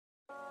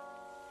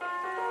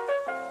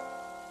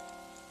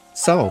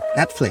So,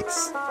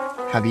 Netflix.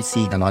 Have you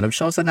seen a lot of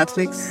shows on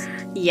Netflix?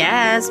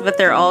 Yes, but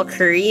they're all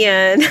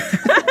Korean.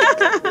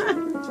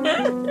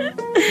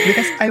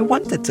 Because I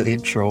wanted to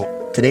intro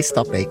today's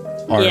topic,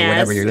 or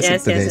whenever Yes, you're listening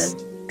yes, to yes, this,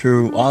 yes.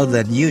 through all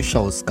the new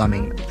shows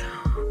coming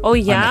Oh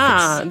on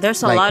yeah, Netflix.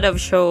 there's a Like, lot of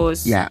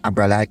shows. yeah,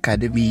 Umbrella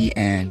Academy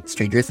and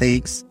Stranger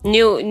Things.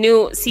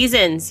 New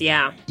seasons,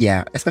 yeah.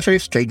 Yeah, especially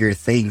Stranger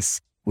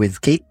Things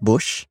with Kate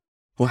Bush,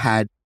 who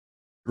had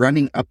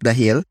Running Up the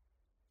Hill.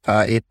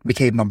 It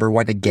became number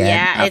one again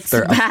Yeah, it's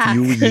after a back.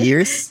 few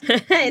years.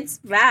 It's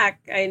back.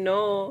 I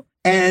know.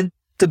 And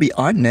to be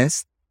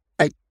honest,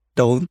 I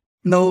don't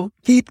know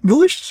Kate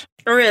Bush.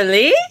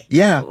 Really?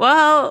 Yeah,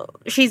 Well,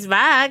 she's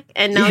back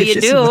and now yeah, you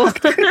she's do.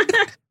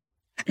 back.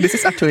 This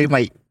is actually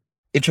my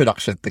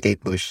introduction to Kate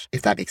Bush,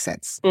 if that makes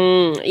sense.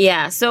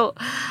 Yeah. So,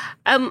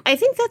 I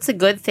think that's a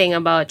good thing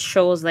about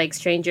shows like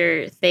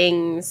Stranger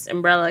Things,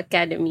 Umbrella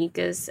Academy,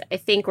 because I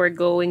think we're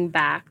going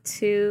back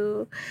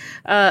to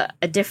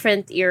a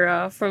different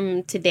era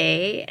from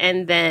today,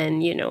 and then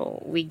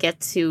we get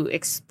to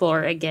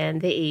explore again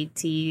the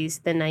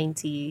 80s, the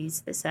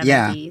 90s, the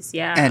Yeah. 70s.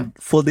 Yeah. And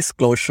full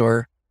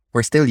disclosure,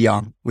 we're still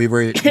young. We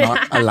were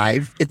not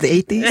alive in the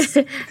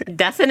 80s.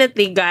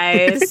 Definitely,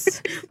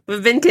 guys.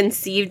 We've been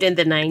conceived in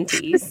the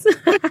 90s.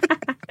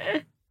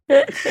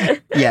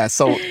 Yeah,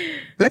 so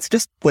let's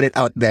just put it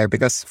out there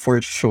because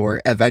for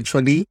sure,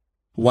 eventually,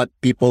 what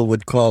people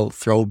would call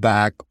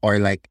throwback or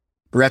like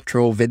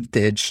retro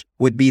vintage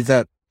would be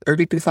the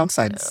early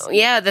 2000s.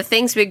 Yeah, the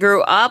things we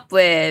grew up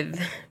with.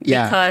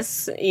 Yeah.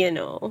 Because,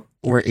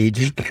 We're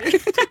aging.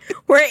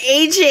 we're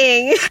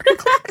aging.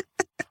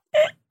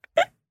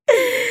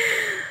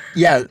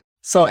 Yeah,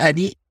 so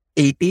any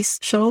 80s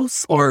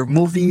shows or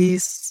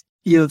movies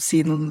you've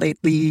seen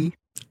lately?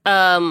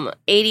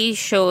 80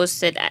 shows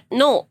that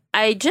no,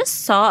 I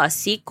just saw a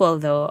sequel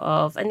though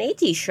of an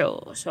 80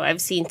 show. So I've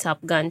seen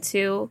Top Gun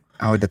 2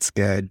 Oh, that's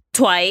good.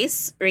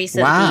 twice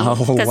recently Wow,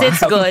 because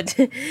it's wow. good.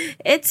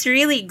 It's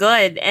really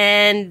good,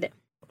 and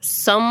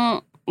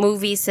some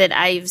movies that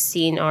I've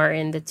seen are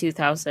in the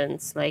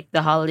 2000s, like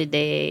The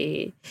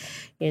Holiday,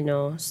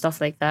 stuff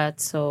like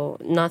that. So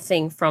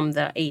nothing from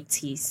the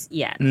 80s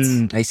yet.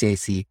 I see, I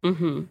see.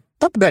 Mm-hmm.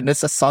 Top Gun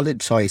is a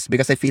solid choice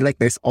because I feel like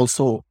there's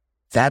also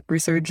that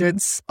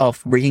resurgence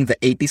of bringing the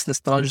 80s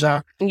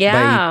nostalgia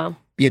Yeah.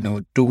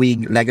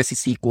 doing legacy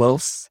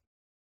sequels.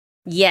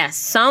 Yes,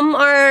 some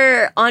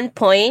are on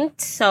point,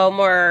 some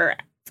are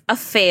a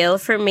fail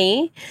for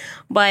me,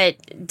 but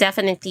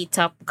definitely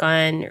Top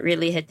Gun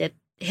really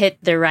hit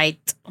the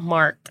right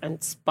mark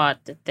and spot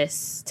at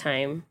this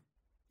time.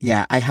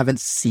 Yeah, I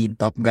haven't seen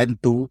Top Gun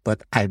 2,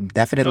 but I'm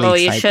definitely Oh,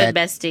 you should, excited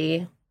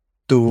bestie.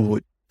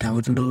 to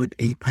download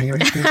a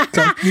pirated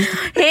copy.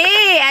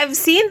 Hey, I've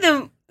seen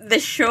the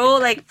show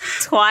like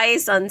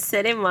twice on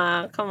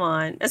cinema. Come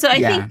on. So I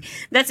Yeah. think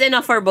that's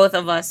enough for both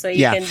of us. So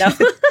you Yeah. can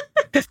download.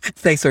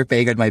 Thanks for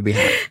paying on my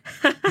behalf.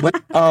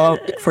 But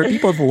for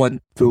people who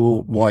want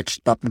to watch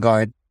Top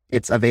Gun,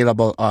 it's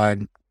available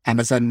on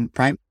Amazon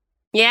Prime.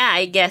 Yeah,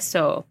 I guess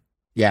so.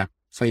 Yeah,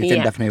 so you can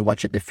Yeah. definitely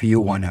watch it if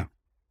you wanna.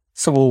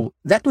 So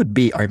that would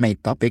be our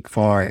main topic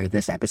for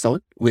this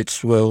episode,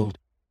 which we'll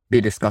be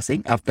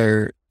discussing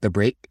after the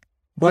break.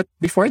 But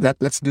before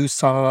that, let's do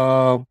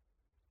some,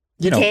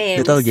 Games.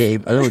 a little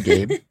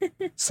game.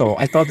 So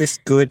I thought this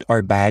good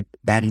or bad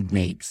band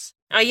names.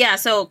 Oh yeah,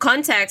 so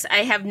context,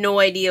 I have no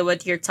idea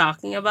what you're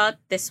talking about.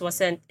 This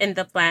wasn't in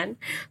the plan.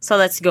 So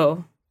let's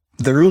go.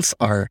 The rules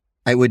are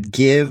I would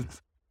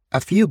give a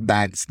few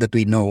bands that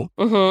we know,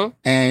 Mm-hmm.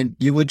 and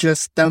you would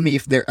just tell me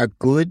if they're a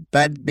good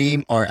band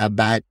name or a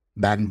bad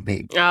band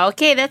name.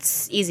 Okay,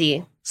 that's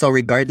easy. So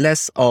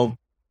regardless of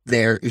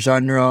their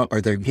genre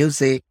or their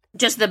music,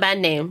 Just the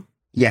band name.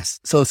 yes.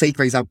 So say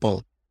for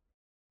example,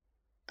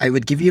 I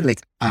would give you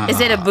like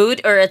Is it a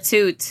boot or a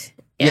toot?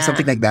 yeah,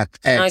 something like that.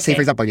 Say Okay.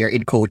 for example, you're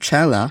in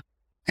Coachella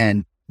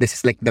and this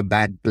is like the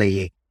band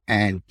playing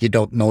and you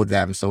don't know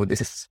them, so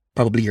this is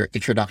probably your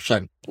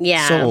introduction.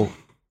 Yeah. So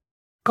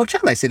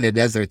Coachella is in the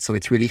desert, so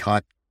it's really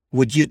hot.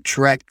 Would you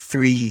trek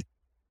 3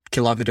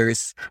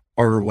 kilometers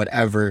or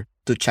whatever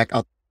to check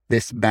out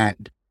this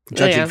band,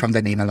 judging Yeah. from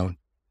the name alone?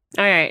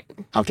 All right.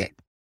 Okay,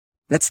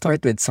 let's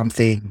start with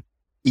something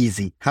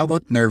easy. How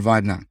about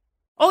Nirvana?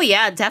 Oh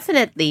yeah,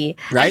 definitely.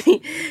 Right?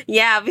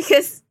 Yeah,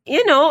 because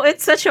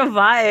it's such a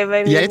vibe.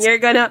 I mean, Yeah, it's- you're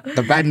gonna.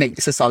 The band name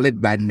is a solid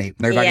band name.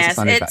 Nirvana is Yes, a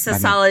solid it's a band name.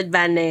 solid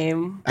band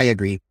name. I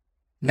agree.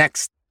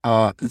 Next,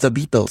 the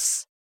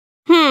Beatles.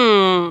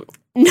 No,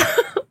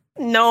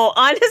 no,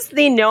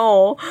 honestly,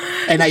 no.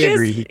 And I Because,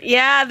 agree.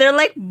 Yeah, they're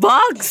like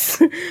bugs.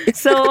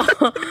 So,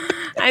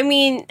 I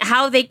mean,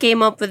 how they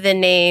came up with the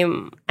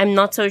name, I'm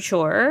not so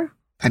sure.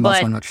 I'm But-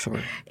 also not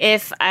sure.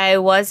 If I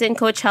was in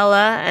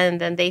Coachella and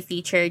then they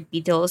featured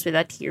Beatles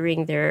without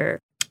hearing their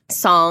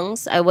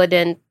songs, I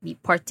wouldn't be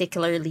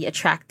particularly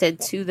attracted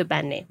to the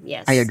band name.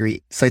 Yes. I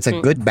agree. So it's a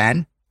good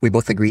band. We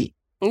both agree.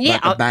 Yeah,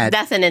 but a bad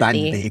band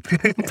definitely.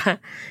 name.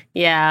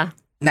 Yeah.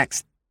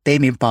 Next,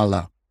 Tame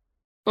Impala.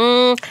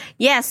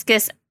 Yes,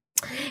 because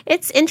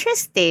it's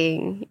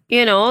interesting.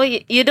 You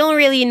don't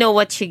really know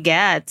what you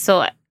get.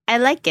 So I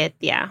like it.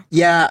 Yeah.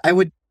 Yeah, I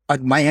would,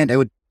 on my end, I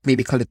would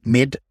maybe call it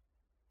mid.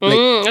 Like,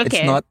 it's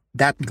Okay. not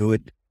that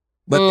good,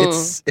 but Mm,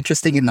 it's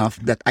interesting enough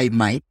that I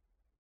might.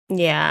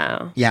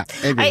 yeah. Yeah,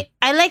 I agree.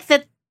 I like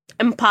the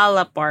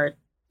Impala part.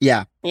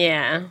 Yeah.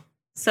 Yeah.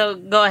 So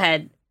go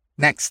ahead.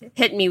 Next,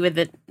 Hit me with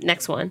the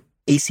next one.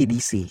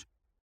 AC/DC.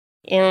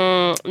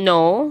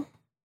 No.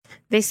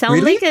 They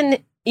sound Really?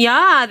 like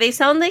they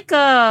sound like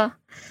an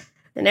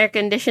air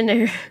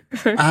conditioner.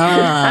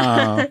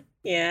 Ah,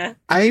 Yeah.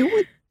 I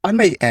would, on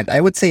my end,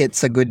 I would say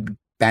it's a good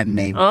band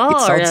name. It Oh,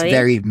 sounds really?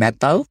 very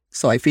metal.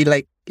 So I feel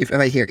like if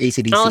I hear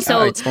AC/DC, Oh,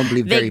 so it's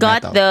probably they very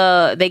got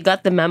metal. they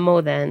got the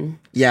memo then.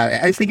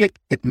 Yeah, I think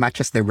it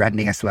matches the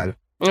branding as well.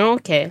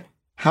 Okay.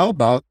 How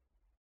about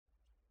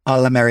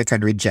All American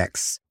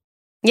Rejects?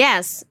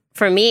 Yes,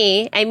 for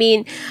me, I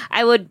mean,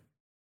 I would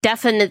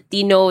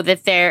definitely know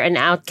that they're an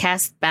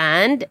outcast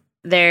band.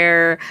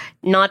 They're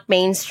not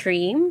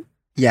mainstream.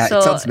 Yeah, it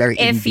So sounds very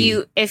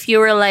indie. if you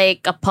were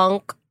like a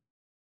punk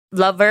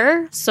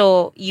lover,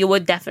 so you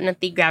would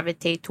definitely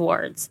gravitate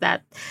towards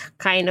that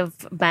kind of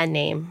band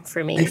name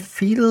for I me.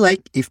 feel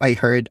like if I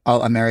heard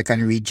All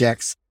American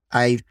Rejects,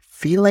 I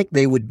feel like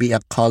they would be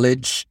a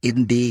college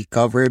indie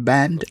cover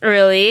band.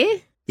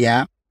 Really?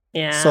 Yeah.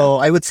 Yeah. So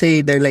I would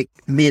say they're like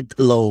mid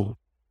low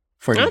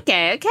for me.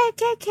 Okay.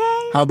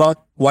 How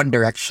about One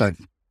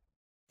Direction?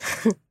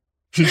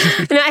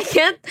 No, I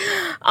can't.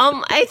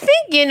 I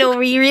think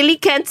we really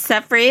can't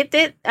separate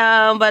it.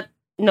 But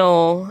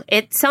no,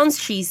 it sounds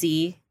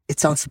cheesy. It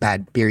sounds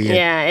bad, period.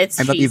 Yeah, it's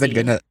I'm not even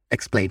cheesy. gonna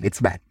explain. It's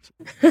bad.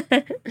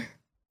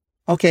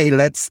 Okay,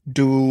 let's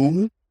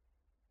do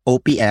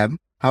OPM.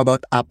 How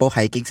about Apo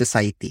Hiking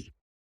Society?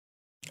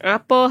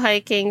 Apo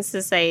Hiking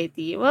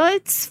Society. Well,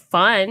 it's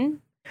fun,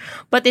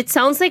 but it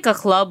sounds like a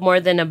club more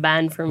than a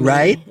band for me.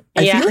 Right?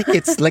 I Yeah. feel like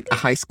it's like a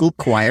high school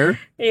choir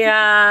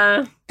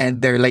Yeah.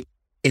 and they're like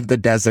in the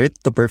desert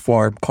to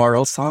perform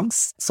choral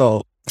songs.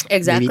 So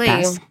Exactly.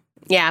 pass.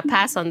 Yeah,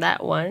 pass on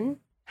that one.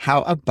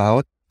 how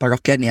about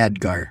Parokya ni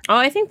Edgar? Oh,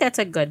 I think that's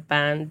a good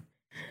band.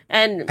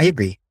 And I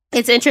agree.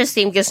 it's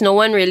interesting because no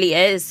one really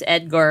is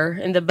Edgar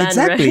in the band,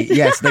 Exactly. right?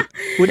 Yes. Like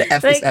who the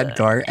F is Like,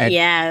 Edgar? And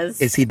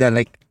yes. is he the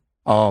like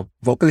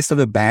vocalist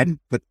of the band?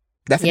 But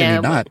definitely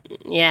Yeah, not.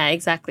 Yeah,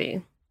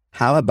 exactly.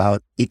 How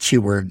about Itchy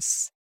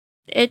Worms?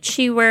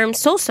 Itchy Worm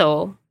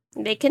So.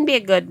 They can be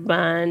a good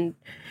band.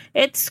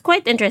 It's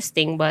quite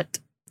interesting, but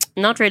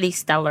not really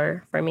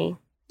stellar for me.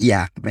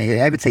 Yeah,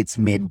 I would say it's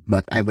mid,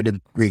 but I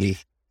wouldn't really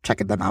check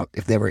them out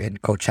if they were in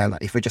Coachella,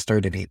 if we just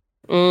heard the name.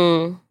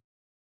 Mm.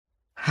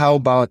 How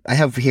about, I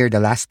have here the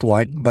last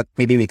one, but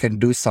maybe we can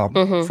do some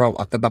Mhm. from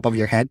off the top of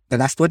your head. The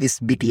last one is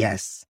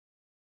BTS.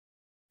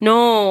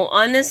 No,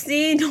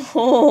 honestly, no.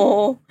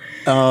 Oh,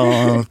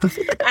 I'm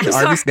the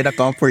sorry. army's gonna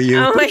come for you.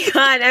 Oh my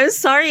god, I'm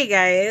sorry,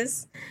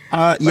 guys.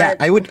 Yeah,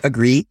 but- I would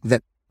agree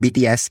that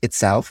BTS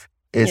itself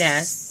is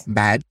Yes.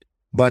 bad,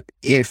 but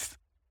if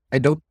I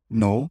don't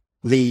know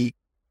the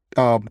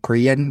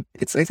Korean,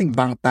 it's I think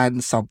Bangtan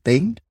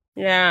something,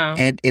 Yeah.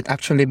 and it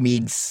actually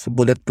means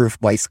Bulletproof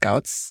Boy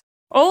Scouts.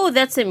 Oh,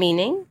 that's a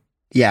meaning?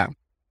 Yeah,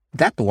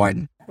 that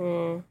one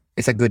Mm.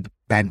 is a good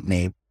band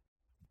name.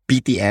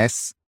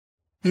 BTS,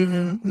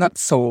 not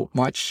so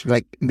much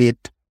like mid.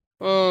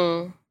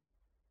 Mm.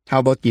 How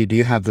about you? Do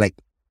you have like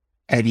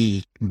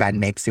any band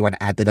names you want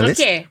to add to the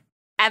list? Okay.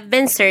 I've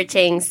been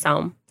searching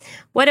some.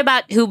 What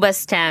about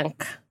Huba's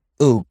Tank?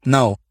 Oh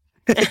no,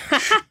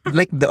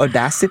 like the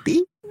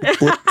audacity to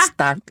put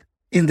stank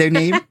in their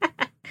name.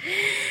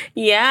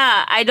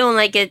 Yeah, I don't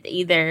like it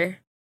either.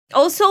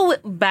 Also,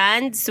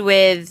 bands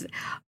with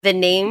the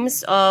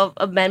names of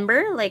a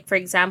member, like for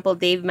example,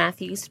 Dave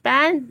Matthews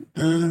Band.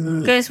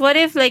 Because what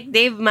if like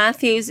Dave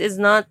Matthews is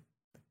not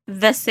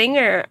the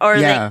singer or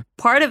Yeah. like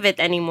part of it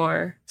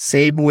anymore?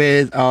 Same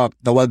with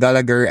Noel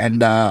Gallagher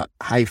and the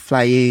High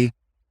Flying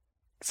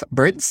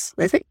Birds,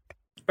 I think.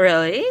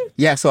 Really?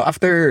 Yeah, so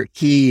after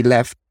he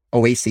left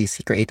Oasis,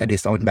 he created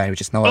his own band,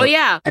 which is Noel. Oh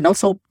yeah, And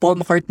also Paul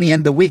McCartney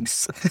and the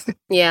Wigs.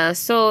 yeah.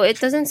 So it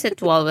doesn't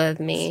sit well with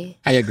me.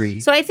 I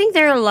agree. So I think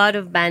there are a lot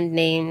of band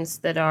names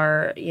that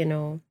are,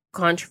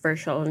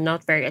 controversial,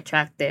 not very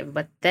attractive.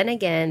 But then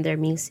again, their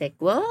music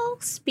will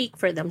speak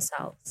for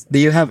themselves. Do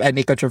you have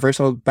any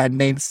controversial band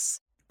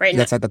names Right now,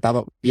 that's at the top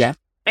of? Yeah.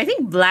 I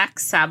think Black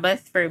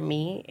Sabbath for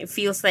me, it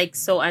feels like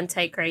so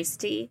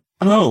anti-Christy,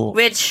 Oh,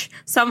 which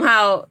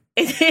somehow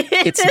it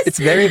is. it's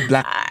very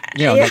black,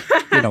 Yeah.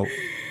 metal.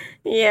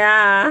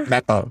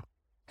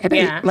 And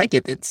Yeah. I like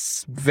it.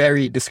 It's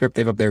very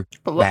descriptive of their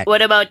band.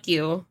 What about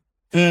you?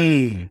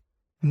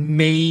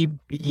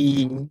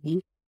 Maybe.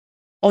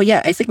 Oh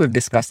yeah, I think we've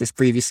discussed this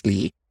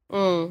previously.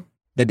 Mm.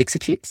 The Dixie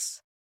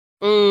Chicks,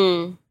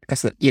 Mm.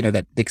 because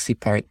that Dixie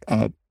part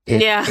of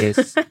it Yeah.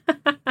 is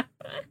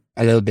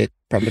a little bit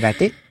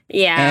problematic,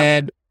 Yeah.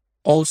 and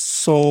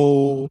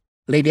also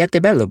Lady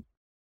Antebellum,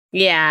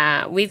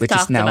 Yeah. We've which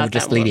talked is now about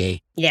just that one. Lady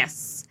A.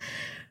 Yes.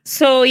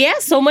 So yeah,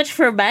 so much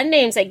for band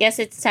names. I guess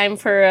it's time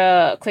for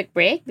a quick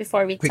break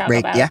before we Quick talk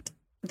break, about yeah.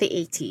 the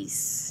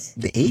 80s.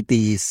 The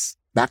 80s,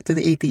 back to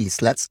the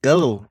 80s. Let's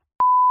go.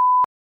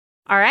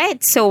 All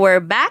right, so we're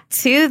back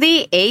to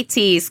the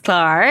 80s,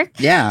 Clark.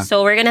 Yeah.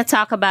 So we're going to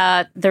talk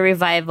about the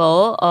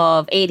revival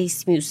of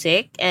 80s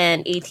music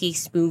and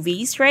 80s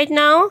movies right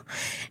now.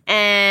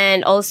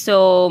 And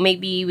also,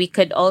 maybe we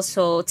could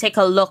also take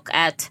a look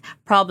at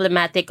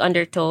problematic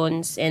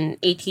undertones in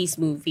 80s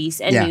movies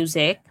and Yeah.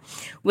 music,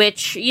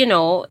 which, you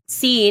know,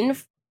 seen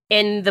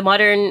in the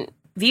modern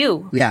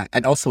view. Yeah.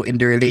 And also in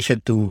the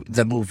relation to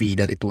the movie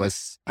that it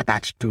was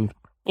attached to.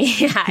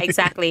 Yeah,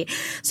 exactly.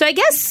 So I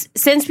guess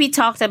since we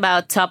talked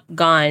about Top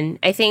Gun,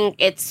 I think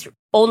it's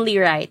only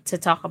right to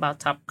talk about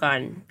Top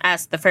Gun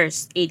as the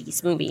first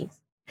 80s movie.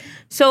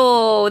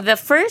 So the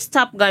first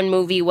Top Gun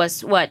movie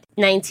was what,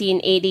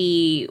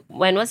 1980?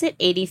 When was it?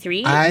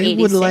 83? I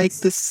would like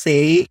to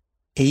say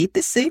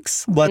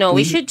 86, but No,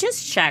 we should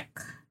just check.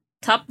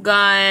 Top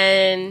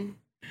Gun.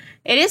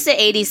 It is the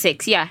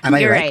 86. Yeah, Am I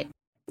you're right? right.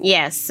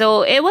 Yes,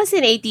 so it was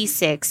in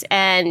 86,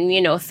 and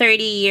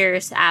 30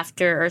 years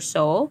after or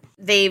so,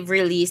 they've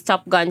released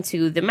Top Gun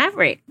 2 The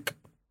Maverick.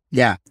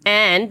 Yeah.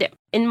 And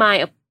in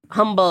my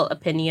humble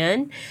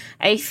opinion,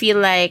 I feel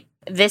like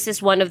this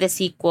is one of the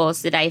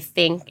sequels that I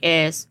think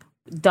is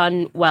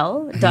done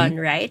well, done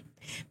right,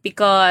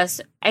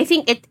 because I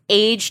think it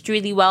aged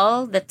really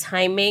well, the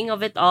timing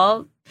of it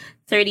all.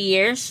 30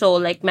 years, so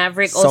like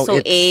Maverick So also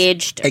it's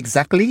aged.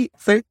 Exactly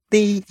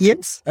 30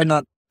 years or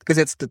not? Because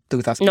it's the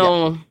 2000. Yeah.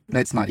 No, No,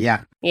 it's not.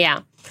 Yeah. yeah.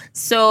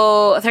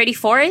 So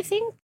 34, I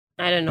think.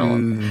 I don't know.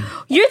 Mm.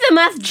 You're the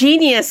math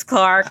genius,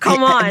 Clark.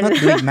 Come I'm on. not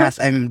doing math.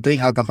 I'm doing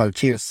alcohol.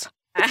 Cheers.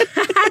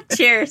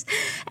 Cheers.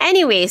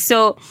 Anyway,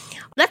 so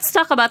let's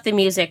talk about the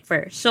music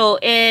first. So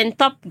in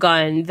Top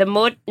Gun, the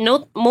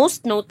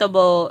most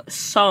notable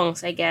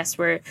songs, I guess,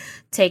 were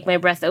 "Take My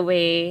Breath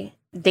Away,"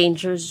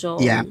 "Danger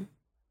Zone." Yeah.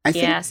 I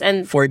think Yes,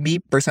 and for me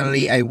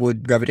personally, I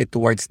would gravitate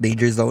towards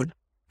Danger Zone.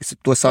 It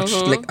was such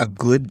like a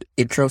good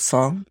intro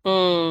song.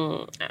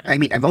 I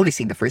mean, I've only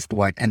seen the first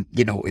one, and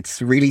it's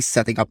really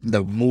setting up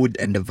the mood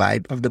and the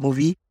vibe of the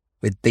movie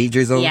with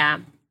Danger Zone. yeah.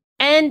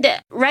 And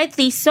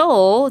rightly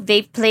so,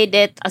 they played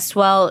it as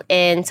well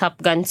in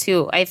Top Gun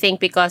 2. I think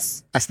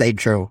because As the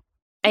intro.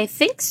 I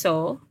think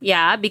so.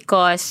 Yeah,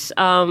 because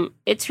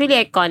it's really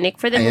iconic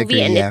for the I movie,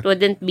 agree, and yeah. it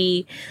wouldn't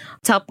be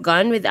Top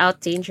Gun without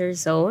Danger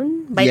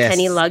Zone by Yes.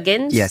 Kenny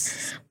Loggins. Yes.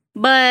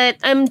 But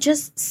I'm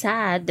just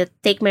sad that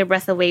Take My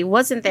Breath Away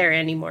wasn't there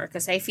anymore,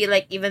 because I feel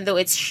like even though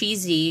it's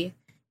cheesy,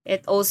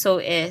 it also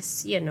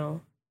is,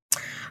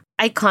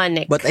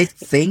 iconic. But I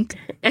think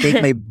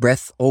Take My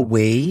Breath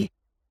Away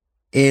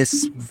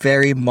is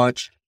very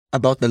much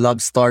about the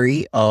love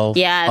story of,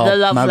 Yeah, the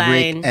love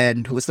Maverick line.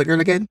 and who was the girl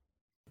again?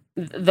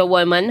 The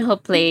woman who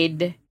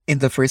played... In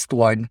the first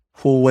one,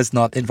 who was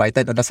not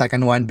invited on the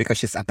second one because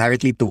she's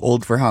apparently too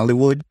old for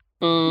Hollywood.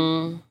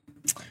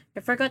 I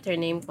forgot her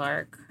name,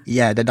 Clark.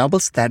 Yeah, the double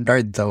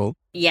standard though.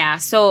 Yeah,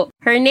 so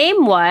her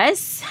name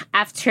was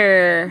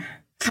after...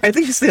 I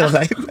think she's still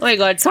alive. Oh my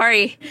God,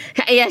 sorry.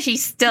 Yeah,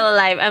 she's still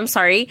alive. I'm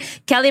sorry.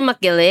 Kelly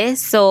McGillis.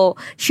 So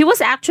she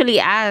was actually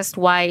asked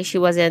why she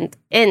wasn't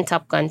in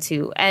Top Gun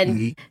 2. And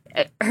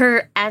Mhm.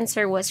 her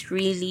answer was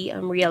really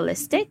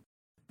unrealistic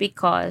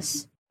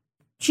because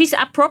she's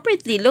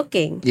appropriately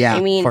looking. Yeah,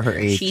 I mean, for her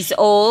age. she's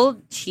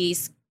old.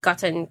 She's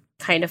gotten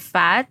kind of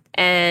fat.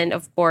 And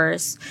of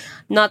course,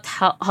 not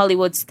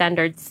Hollywood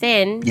standard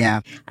thin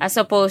Yeah, as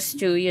opposed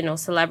to,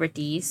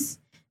 celebrities.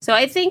 So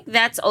I think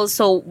that's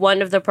also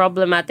one of the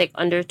problematic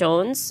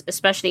undertones,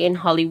 especially in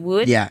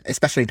Hollywood. yeah,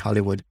 especially in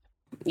Hollywood.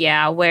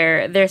 Yeah,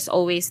 where there's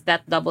always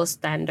that double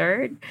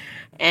standard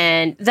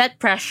and that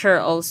pressure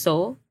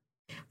also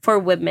for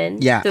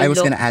women. Yeah, to I was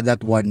look- gonna add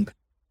that one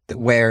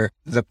where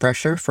the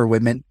pressure for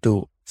women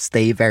to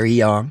stay very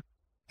young,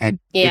 and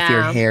if your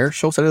Yeah. hair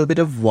shows a little bit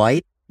of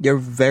white, you're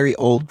very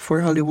old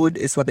for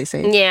Hollywood, is what they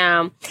say.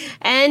 Yeah.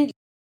 And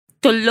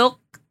to look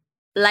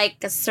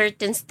like a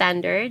certain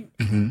standard,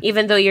 Mhm.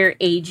 even though you're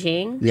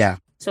aging. Yeah,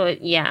 So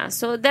yeah,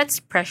 so that's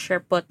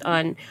pressure put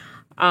on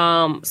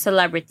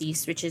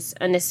celebrities, which is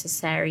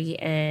unnecessary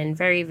and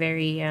very,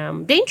 very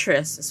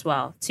dangerous as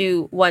well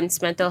to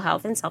one's mental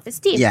health and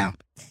self-esteem. yeah.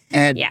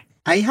 And Yeah.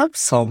 I have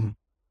some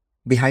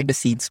behind the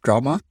scenes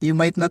drama you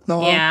might not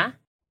know of. Yeah.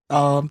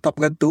 Top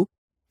Gun 2.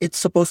 It's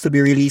supposed to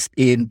be released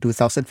in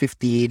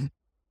 2015,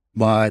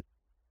 but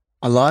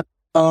a lot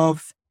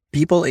of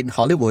people in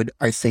Hollywood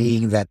are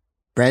saying that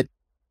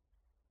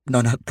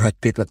not Brad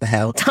Pitt, what the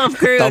hell? Tom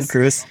Cruise. Tom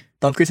Cruise.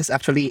 Tom Cruise is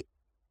actually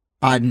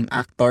an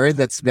actor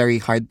that's very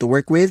hard to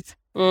work with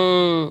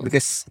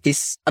because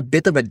he's a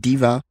bit of a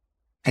diva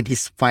and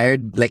he's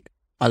fired like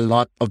a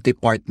lot of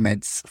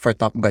departments for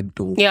Top Gun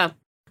 2. Yeah.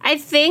 I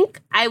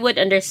think I would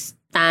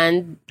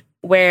understand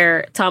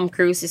where Tom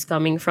Cruise is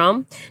coming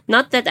from.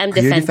 Not that I'm Are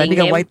you defending defending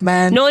him. a white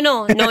man? No.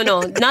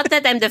 Not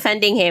that I'm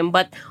defending him,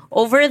 but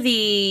over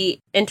the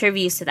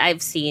interviews that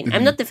I've seen,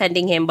 I'm Mhm. not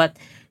defending him, but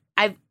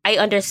I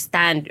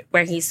understand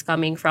where he's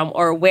coming from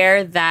or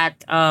where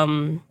that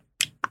Passion.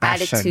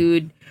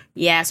 attitude,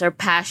 yes, or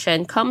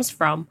passion comes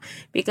from.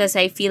 Because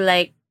I feel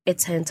like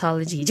it's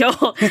Scientology. Joe,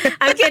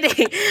 I'm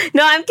kidding.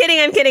 No, I'm kidding.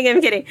 I'm kidding.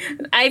 I'm kidding.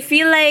 I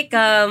feel like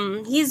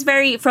he's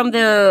very from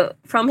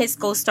his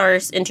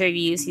co-stars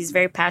interviews. He's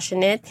very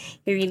passionate.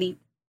 He really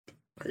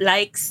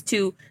likes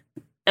to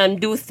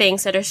do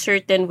things at a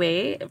certain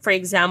way. For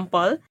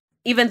example,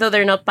 even though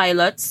they're not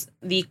pilots,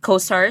 his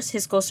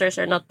co-stars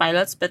are not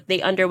pilots, but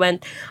they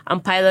underwent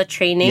pilot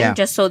training Yeah.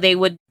 just so they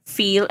would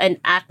feel and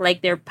act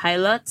like they're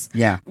pilots.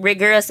 Yeah.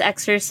 Rigorous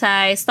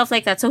exercise, stuff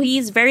like that. So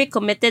he's very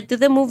committed to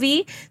the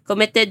movie,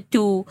 committed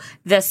to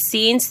the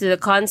scenes, to the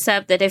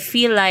concept, that I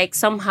feel like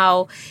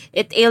somehow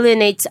it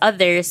alienates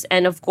others,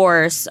 and of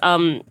course,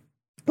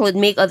 would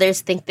make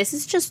others think this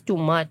is just too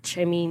much.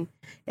 I mean,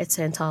 it's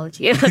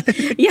Scientology.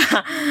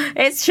 Yeah,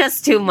 it's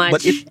just too much.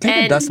 But it kind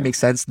of And does make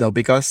sense though,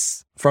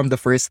 because from the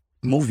first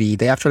movie,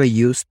 they actually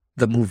used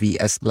the movie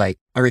as like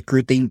a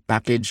recruiting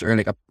package or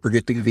like a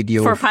recruiting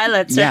video. for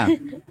pilots. Yeah.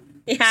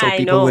 Yeah, So I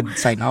people know. would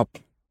sign up.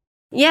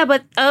 Yeah,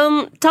 but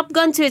Top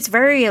Gun 2, it's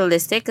very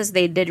realistic because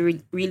they did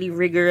really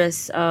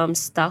rigorous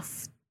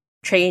stuff,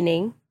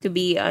 training to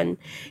be on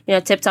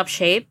tip top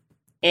shape,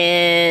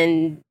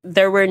 and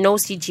there were no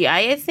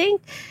CGI. I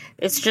think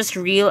it's just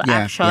real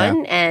Yeah,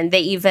 action, and they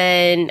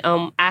even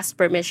asked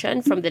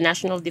permission from the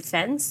National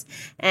Defense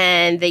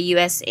and the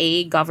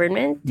USA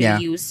government to Yeah.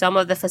 use some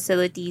of the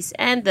facilities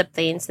and the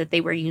planes that they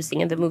were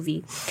using in the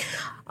movie.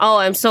 Oh,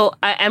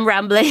 I'm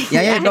rambling.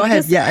 Yeah, go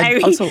ahead. Yeah, and I,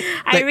 re- also,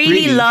 I like,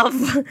 really really, love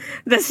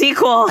the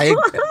sequel.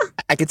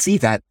 I could see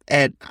that,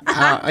 and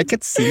I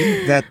could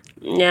see that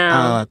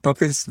Yeah. Tom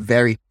Cruise is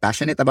very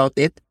passionate about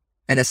it.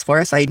 And as far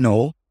as I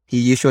know, he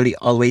usually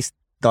always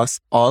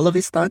does all of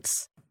his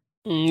stunts,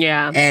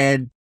 Yeah.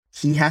 and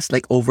he has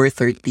like over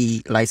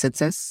 30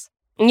 licenses,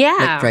 like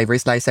Yeah.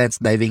 driver's license,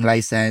 diving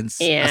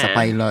license, as a Yeah.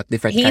 pilot,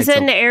 different He's kinds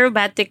of an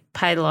aerobatic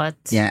pilot.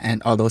 yeah,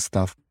 and all those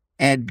stuff.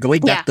 And going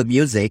back to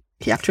music,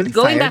 he actually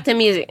Going fired back to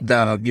music.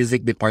 the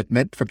music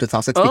department from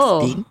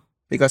 2016 Oh.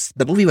 because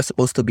the movie was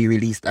supposed to be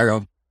released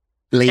around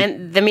late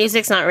And the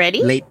music's not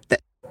ready? late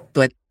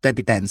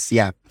 2010s.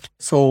 Yeah,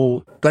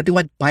 so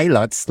 21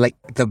 Pilots, like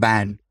the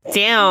band,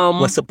 Damn.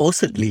 was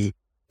supposedly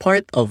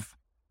part of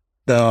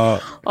the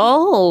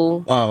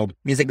Oh.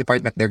 music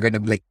department. They're gonna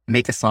like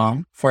make a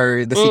song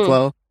for the Mm.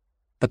 sequel,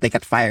 but they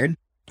got fired,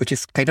 which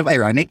is kind of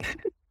ironic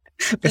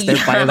because they're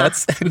Yeah.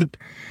 pilots and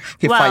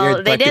he Well,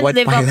 fired they didn't 21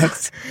 live up.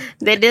 pilots.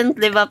 They didn't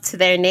live up to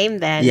their name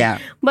then. Yeah.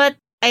 But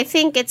I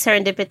think it's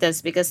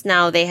serendipitous because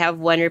now they have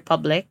One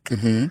Republic,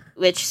 hmm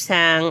which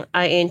sang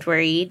I Ain't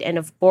Worried. And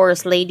of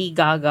course, Lady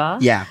Gaga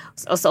Yeah.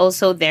 was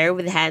also there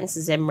with Hans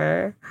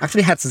Zimmer.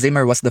 Actually, Hans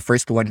Zimmer was the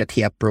first one that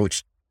he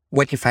approached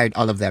when he fired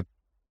all of them.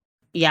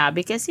 Yeah,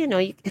 because,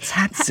 It's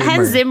Hans Zimmer.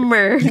 Hans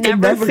Zimmer You can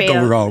never never go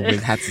failed. wrong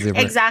with Hans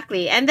Zimmer.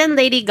 Exactly. And then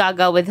Lady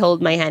Gaga with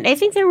Hold My Hand. I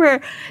think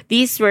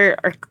these were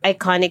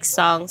iconic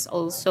songs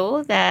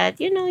also that,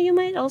 you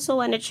might also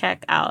want to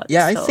check out.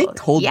 Yeah, I So, think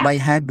Hold yeah. My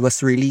Hand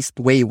was released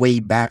way, way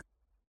back.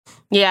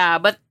 Yeah,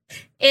 but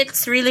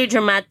it's really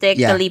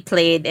dramatically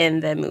played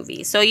in the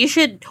movie. So you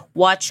should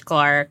watch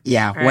Clark.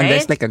 Yeah, when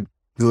there's Right? like a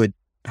good,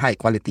 high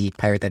quality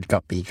pirated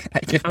copy. I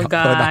can Oh hold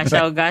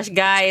on. gosh,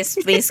 guys,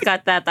 please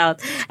cut that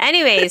out.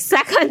 Anyway,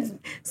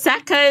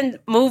 second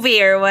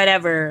movie or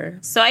whatever.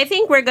 So I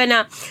think we're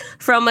gonna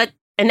from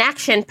an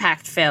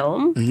action-packed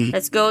film. Mhm.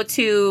 Let's go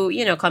to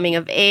coming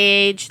of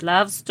age,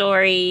 love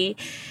story,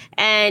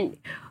 and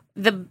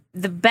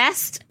the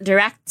best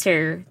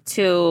director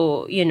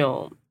to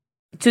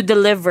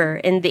deliver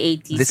in the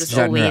 80s This was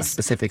genre always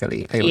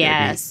specifically. I would agree.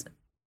 yes,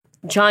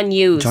 John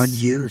Hughes. John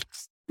Hughes.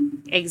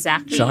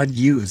 Exactly. John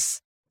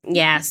Hughes.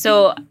 Yeah,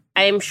 so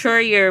I'm sure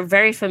you're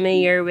very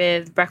familiar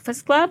with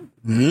Breakfast Club.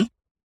 Mhm.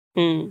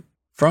 Hmm.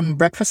 From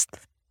Breakfast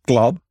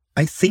Club,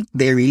 I think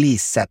they really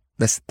set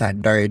the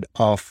standard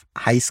of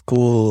high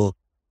school,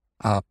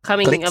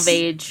 Coming Clicks. of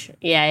age.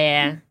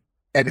 Yeah.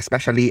 and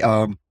especially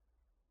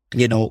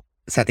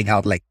setting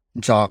out like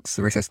jocks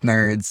versus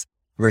nerds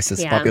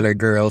versus Yeah. popular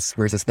girls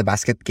versus the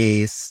basket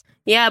case.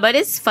 Yeah, but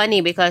it's funny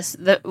because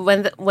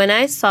when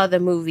I saw the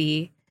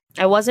movie,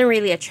 I wasn't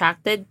really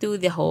attracted to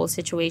the whole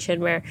situation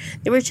where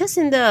they were just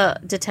in the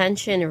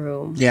detention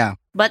room. Yeah.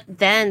 But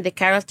then the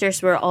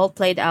characters were all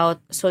played out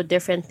so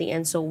differently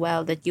and so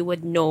well that you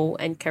would know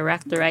and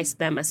characterize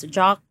them as a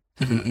jock,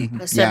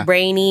 as Yeah. a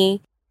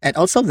brainy. And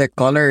also their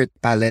color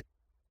palette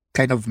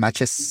kind of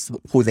matches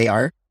who they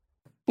are.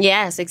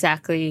 Yes,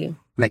 exactly.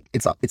 Like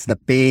it's the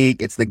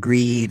pink, it's the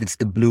green, it's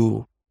the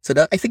blue. So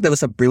I think that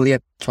was a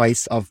brilliant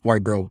choice of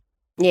wardrobe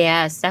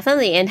Yes,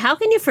 definitely. And how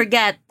can you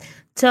forget?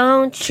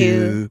 Don't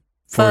you to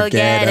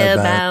forget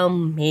about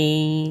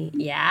me.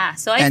 Yeah.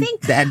 So I and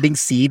think the ending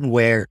scene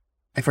where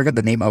I forgot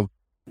the name of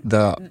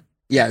the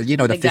the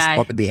The fist guy.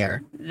 pump in the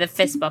air. the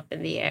fist bump in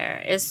the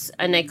air is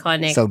an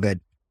iconic. So good.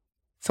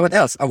 So what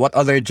else? What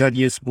other John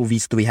Hughes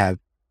movies do we have?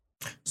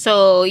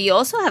 So you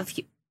also have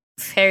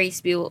Ferris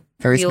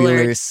Ferris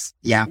Bueller. Bueller's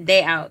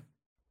Day Out.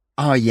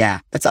 Oh yeah.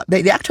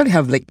 They actually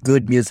have like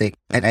good music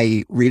and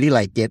I really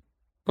like it.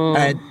 Mm.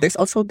 And there's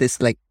also this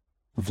like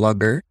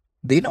vlogger.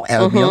 Do you know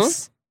El Mhm.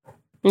 Mills?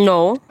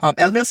 No.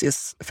 El Mills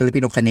is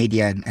Filipino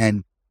Canadian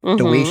and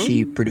the way Mm-hmm.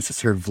 she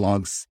produces her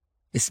vlogs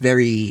is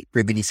very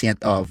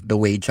reminiscent of the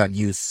way John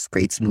Hughes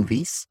creates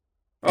movies.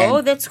 Oh,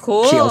 And that's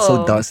she also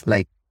cool. does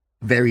like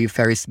very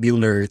Ferris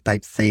Bueller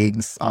type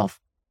things of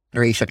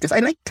narration. Because I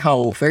like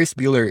how Ferris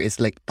Bueller is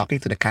like talking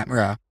to the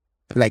camera,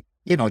 like,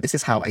 this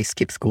is how I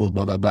skip school,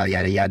 blah, blah, blah,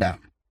 yada, yada.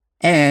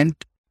 And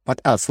what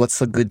else?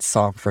 What's a good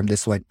song from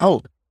this one?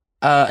 Oh,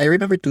 I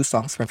remember two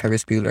songs from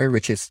Ferris Bueller,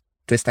 which is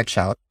Twist and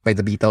Shout by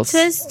the Beatles.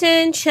 Twist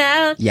and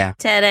shout. Yeah.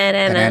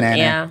 Ta-da-da-da. Ta-da-da-da.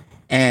 Yeah.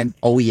 And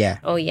Oh Yeah.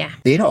 Oh, yeah.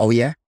 Do you know Oh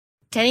Yeah?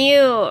 Can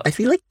you I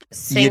feel like you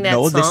sing that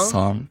know this song?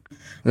 song.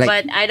 Like,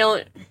 But I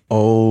don't.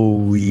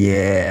 Oh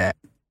Yeah.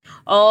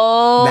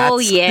 Oh,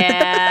 That's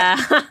yeah.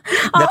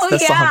 that's Oh, the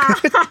song.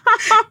 yeah.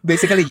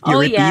 Basically, you Oh,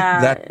 repeat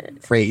that yeah.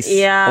 phrase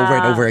over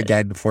and over Yeah.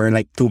 again for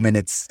like 2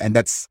 minutes, and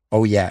that's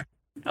Oh Yeah.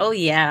 Oh,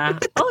 yeah.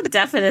 Oh,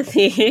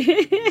 definitely.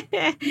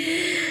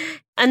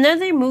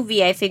 Another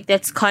movie I think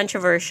that's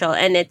controversial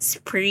and it's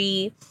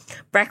pre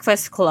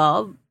Breakfast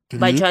Club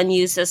by Mhm. John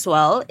Hughes as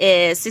well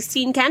is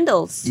 16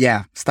 Candles.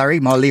 Yeah,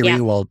 starring Molly Yeah.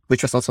 Ringwald,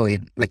 which was also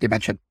in, like you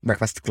mentioned,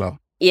 Breakfast Club.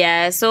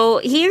 Yeah, so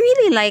he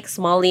really likes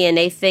Molly, and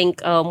I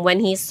think when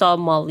he saw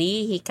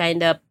Molly, he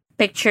kind of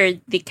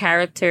pictured the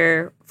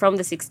character from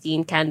the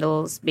 16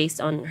 Candles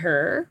based on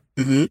her.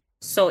 Mhm.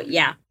 So,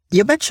 yeah.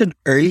 You mentioned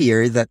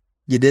earlier that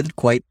you didn't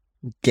quite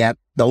get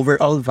the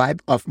overall vibe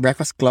of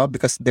Breakfast Club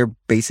because they're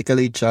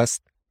basically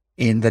just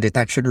in the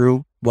detention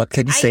room. What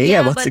can you say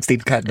Yeah, about but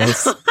 16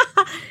 Candles?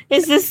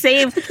 it's the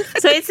same.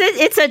 So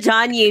it's a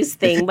John Hughes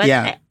thing, but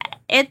Yeah.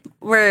 it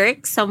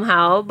works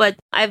somehow. But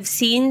I've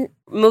seen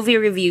movie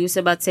reviews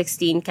about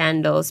 16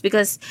 Candles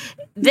because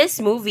this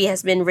movie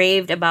has been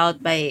raved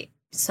about by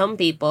some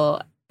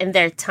people in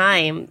their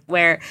time,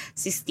 where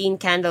 16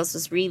 Candles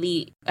was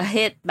really a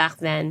hit back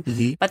then.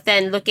 Mhm. But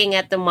then looking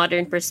at the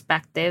modern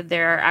perspective,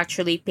 there are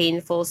actually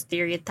painful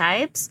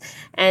stereotypes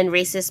and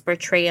racist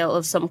portrayal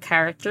of some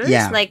characters.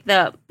 Yeah. Like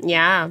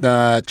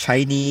The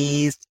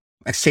Chinese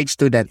exchange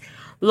student.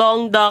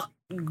 Long Dok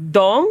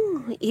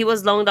Dong. He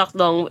was Long Dok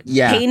Dong.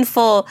 Yeah.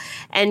 Painful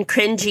and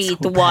cringy It's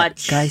so to bad.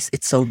 watch. Guys,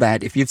 it's so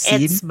bad. If you've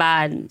seen It's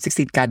bad.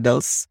 16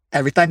 Candles,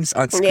 every time it's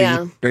on screen,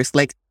 Yeah. there's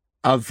like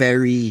a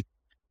very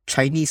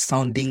Chinese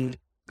sounding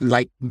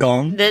like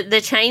gong.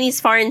 The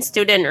Chinese foreign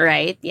student,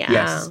 right? Yeah.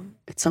 Yes.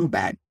 It's so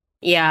bad.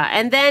 Yeah.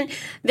 And then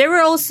there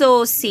were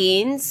also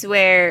scenes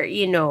where,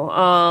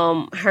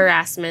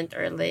 harassment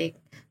or like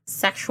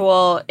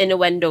sexual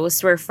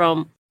innuendos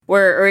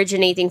were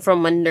originating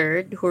from a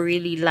nerd who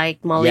really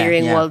liked Molly Yeah, yeah.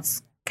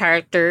 Ringwald's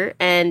character,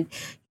 and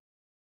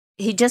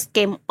he just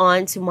came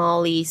on to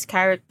Molly's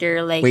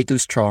character like Way too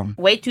strong.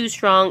 way too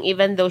strong,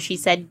 even though she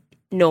said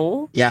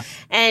no. Yeah.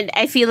 And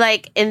I feel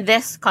like in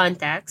this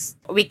context,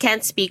 we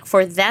can't speak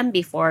for them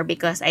before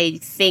because I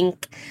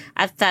think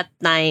at that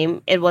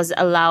time it was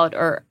allowed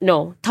or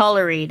no,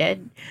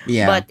 tolerated.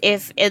 Yeah. But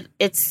if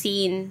it's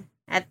seen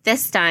at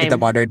this in time, the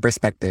modern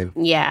perspective.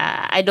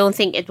 yeah, I don't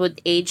think it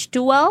would age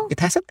too well. It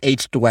hasn't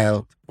aged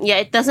well. Yeah,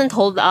 it doesn't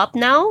hold up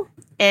now.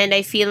 And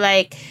I feel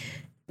like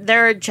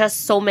there are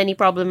just so many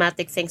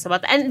problematic things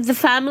about that. And the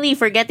family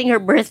forgetting her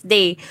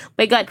birthday.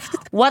 My God,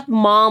 what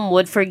mom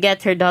would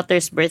forget her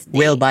daughter's birthday?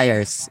 Will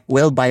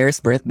Byers'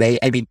 birthday.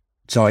 I mean,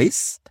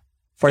 Joyce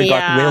forgot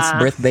Yeah. Will's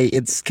birthday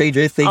in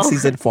Stranger Things Oh.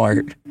 season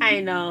 4.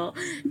 I know.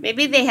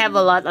 Maybe they have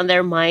a lot on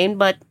their mind,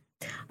 but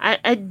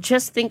I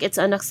just think it's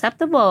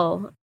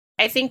unacceptable.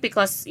 I think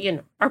because,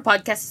 our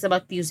podcast is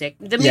about music.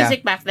 The Yeah.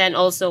 music back then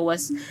also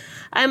was,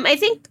 I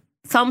think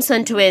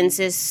Thompson Twins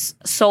is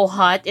so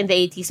hot in the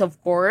 80s, of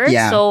course.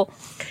 Yeah. So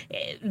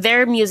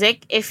their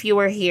music, if you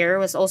were here,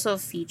 was also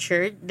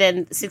featured.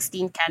 Then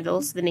 16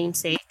 Candles, the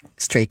namesake,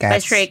 Stray by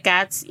Cats. Stray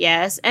Cats,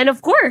 yes. And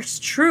of course,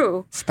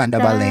 True. Spanda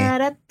Ballet.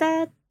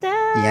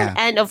 Da-da-da-da. Yeah.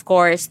 And of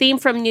course, Theme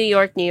from New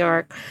York, New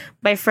York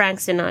by Frank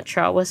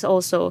Sinatra was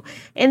also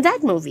in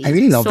that movie. I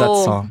really love that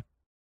So, song.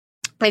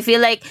 I feel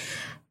like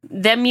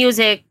the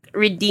music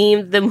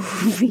redeemed the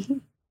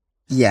movie.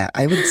 Yeah,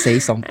 I would say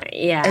so.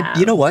 Yeah. And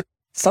you know what?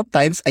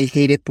 Sometimes I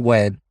hate it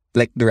when,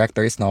 like,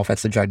 directors, no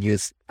offense to John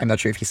Hughes, I'm not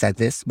sure if he said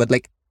this, but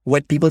like,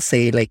 when people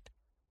say, like,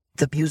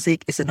 the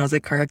music is another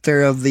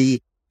character of the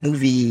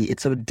movie,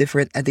 it's a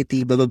different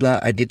entity, blah, blah, blah,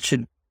 and it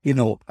should,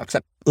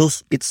 accept.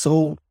 It's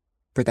so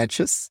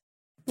pretentious.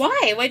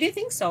 Why? Why do you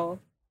think so?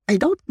 I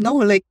don't know,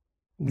 like,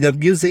 the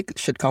music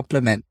should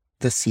complement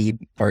the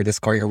scene or the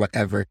score or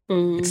whatever.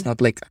 Mm. It's not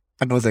like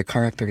another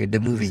character in the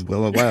movie,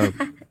 blah, blah,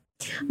 blah.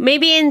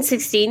 Maybe in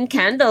 16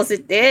 Candles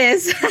it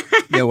is.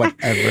 Yeah,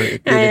 whatever.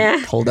 It Yeah.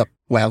 didn't hold up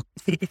well.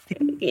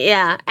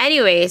 Yeah.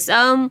 Anyways,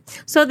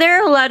 so there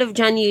are a lot of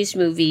John Hughes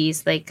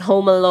movies like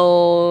Home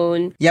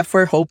Alone, Yeah,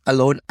 for Hope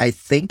Alone, I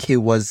think he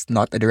was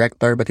not a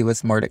director, but he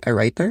was more like a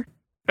writer.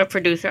 a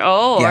producer.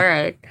 Oh, Yeah. all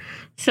right.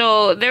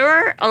 So there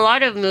are a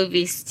lot of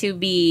movies to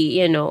be,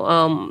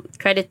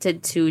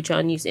 credited to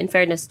John Hughes. In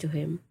fairness to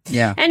him.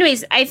 Yeah.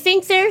 Anyways, I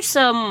think there's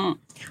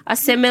a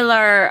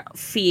similar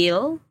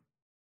feel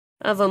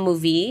of a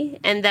movie,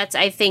 and that's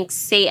I think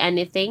Say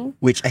Anything.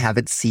 Which I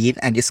haven't seen,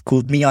 and you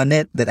schooled me on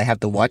it that I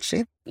have to watch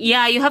it.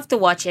 Yeah, you have to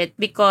watch it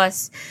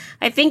because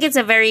I think it's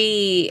a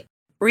very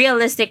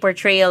realistic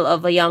portrayal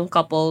of a young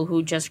couple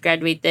who just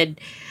graduated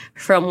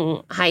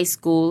from high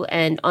school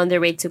and on their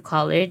way to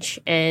college.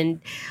 And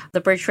the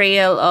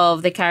portrayal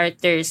of the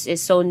characters is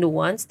so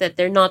nuanced that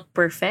they're not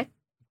perfect.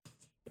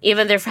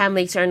 Even their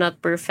families are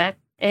not perfect.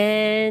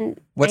 And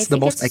I What's the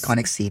think most it's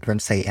iconic scene from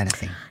Say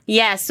Anything?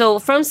 yeah, so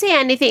from Say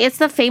Anything, it's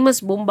the famous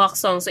boombox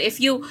song. So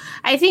if you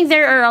I think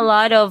there are a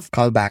lot of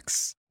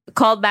Callbacks.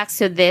 callbacks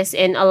to this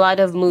in a lot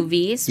of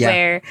movies Yeah.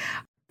 where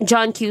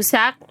John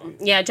Cusack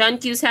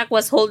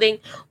was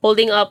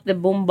holding up the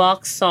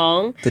boombox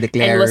song To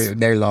and was declare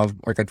their love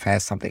or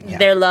confess something. Yeah.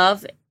 their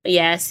love.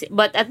 Yes,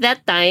 but at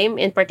that time,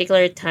 in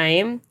particular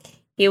time,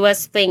 he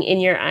was playing "In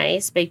Your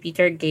Eyes" by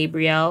Peter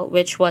Gabriel,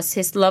 which was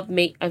his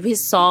his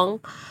song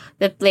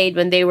that played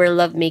when they were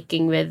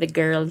lovemaking with the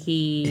girl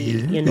he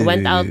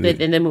went out Ew.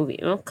 with in the movie.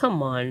 Oh, come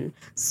on,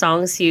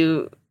 songs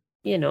you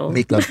know.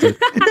 Make love to.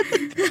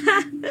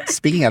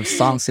 Speaking of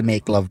songs to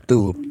make love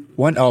to,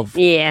 one of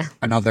Yeah,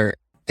 another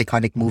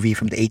iconic movie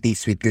from the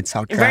 80s with good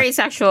soundtrack, very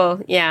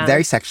sexual. Yeah,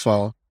 very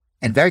sexual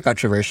and very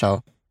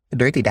controversial,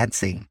 Dirty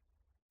Dancing.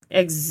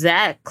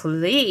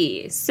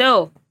 exactly.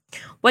 So,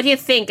 what do you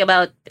think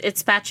about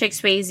it's Patrick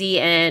Swayze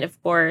and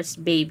of course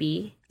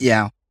Baby?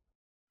 Yeah,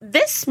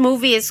 This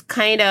movie is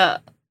kind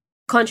of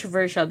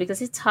controversial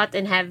because it's hot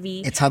and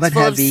heavy. it's hot It's and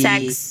full of heavy.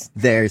 sex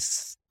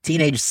There's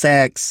teenage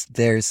sex.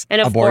 There's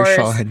and of course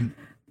abortion.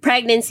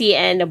 pregnancy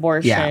and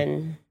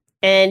abortion.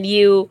 And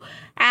you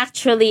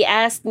actually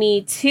asked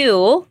me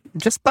to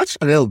Just touch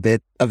a little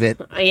bit of it.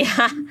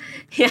 yeah,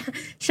 yeah,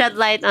 shed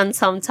light on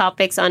some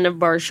topics on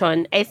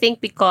abortion. I think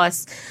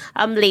because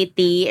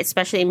lately,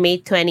 especially in May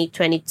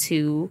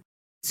 2022,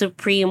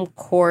 Supreme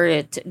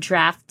Court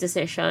draft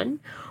decision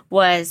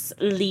was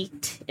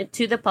leaked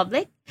to the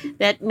public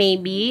that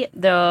maybe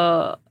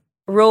the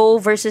Roe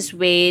versus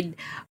Wade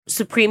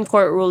Supreme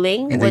Court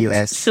ruling In the would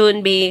US.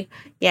 soon be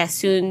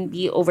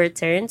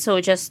overturned.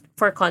 So just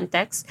for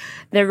context,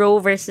 the Roe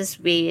versus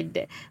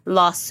Wade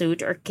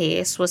lawsuit or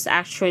case was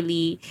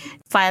actually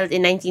filed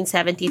in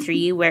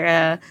 1973 where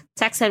a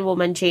Texan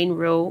woman, Jane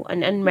Roe,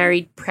 an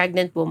unmarried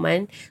pregnant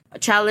woman,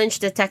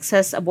 challenged the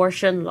Texas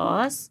abortion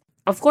laws.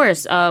 Of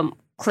course,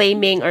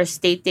 claiming or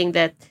stating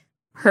that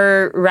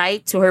her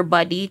right to her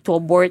body to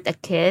abort a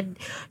kid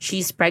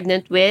she's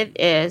pregnant with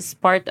is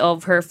part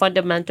of her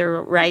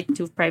fundamental right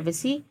to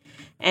privacy.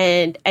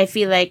 And I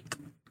feel like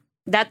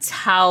that's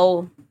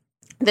how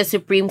the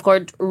Supreme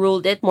Court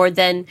ruled it more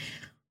than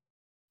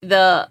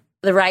the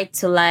right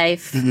to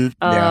life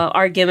Yeah.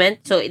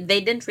 argument. So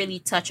they didn't really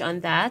touch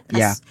on that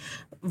Yeah. as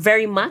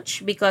very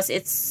much because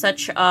it's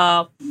such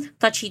a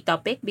touchy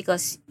topic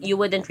because you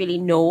wouldn't really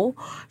know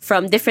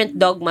from different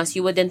dogmas.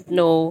 You wouldn't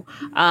know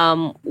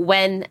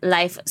when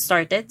life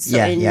started. So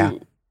Yeah, in yeah.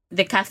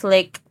 the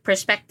Catholic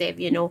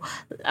perspective,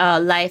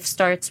 life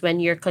starts when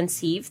you're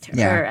conceived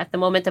Yeah. or at the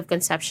moment of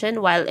conception,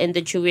 while in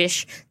the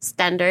Jewish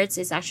standards,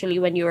 it's actually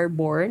when you were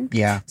born.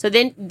 Yeah. So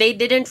then they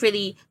didn't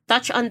really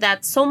touch on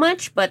that so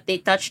much, but they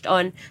touched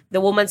on the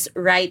woman's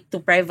right to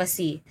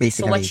privacy.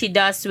 So what Basically. she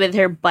does with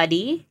her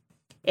body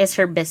is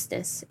her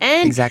business.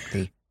 And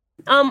Exactly.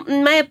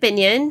 in my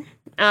opinion,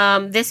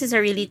 this is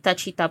a really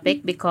touchy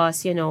topic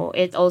because,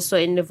 it also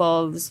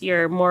involves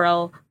your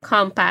moral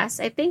compass,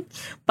 I think.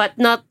 But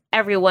not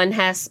everyone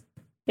has,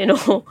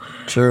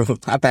 True. a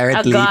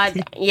Apparently.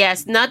 God.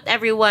 Yes, not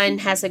everyone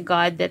has a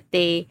God that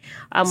they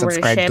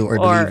Subscribe worship to or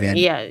believe in.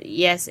 Yeah,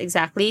 yes,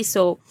 exactly.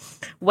 So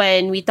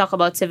when we talk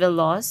about civil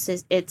laws,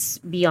 it's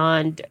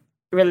beyond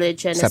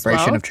religion Separation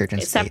as well. of church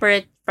and It's state.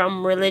 separate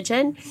from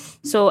religion.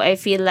 So I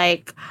feel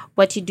like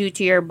what you do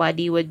to your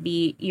body would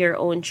be your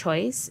own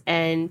choice,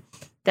 and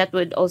that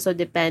would also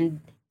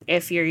depend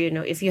if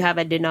if you have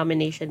a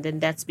denomination, then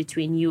that's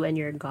between you and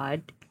your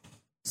God.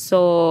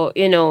 So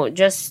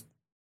just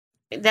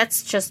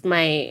that's just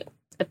my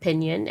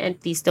opinion, and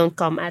please don't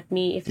come at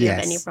me if you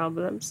have any Yes.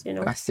 problems.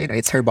 Because,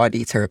 it's her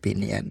body, it's her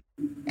opinion.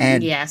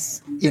 And,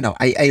 Yes.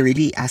 I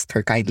really asked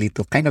her kindly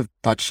to kind of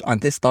touch on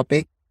this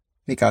topic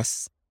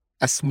because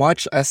as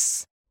much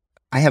as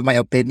I have my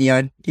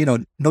opinion,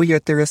 no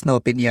uterus, no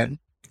opinion.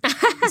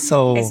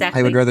 So I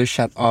Exactly. would rather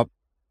shut up.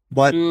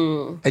 But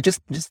Mm, I just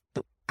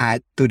to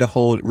add to the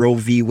whole Roe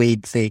v.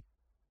 Wade thing,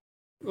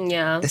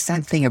 yeah. the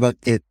sad thing about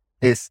it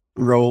is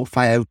Roe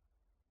filed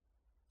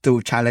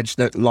to challenge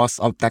the loss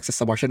of Texas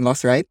abortion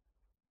laws, right?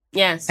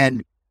 Yes.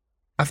 And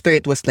after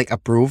it was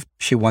approved,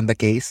 she won the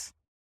case.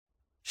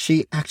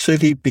 She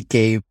actually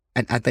became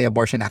an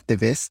anti-abortion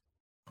activist.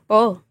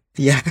 Oh,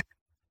 Yeah,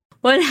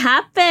 what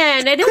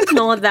happened? I didn't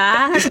know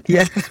that.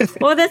 yeah.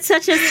 Oh, that's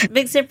such a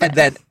big surprise. And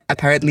then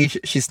apparently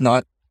she's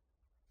not,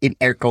 in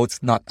air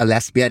quotes, not a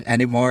lesbian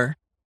anymore.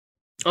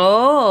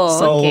 Oh,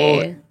 So,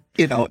 okay.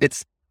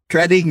 It's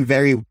treading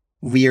very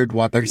weird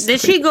waters. Did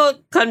she go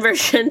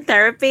conversion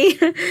therapy?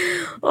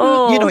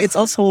 Oh, It's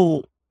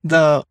also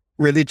the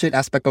religion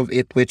aspect of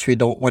it, which we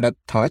don't want to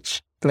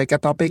touch, like a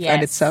topic on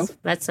yes. itself.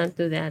 Let's not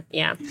do that.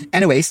 Yeah.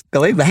 Anyways,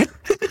 going back.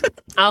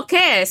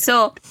 Okay,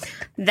 so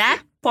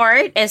that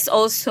part is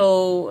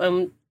also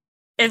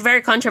a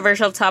very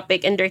controversial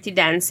topic in Dirty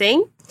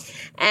Dancing.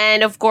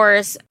 And of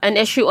course, an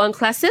issue on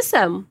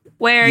classism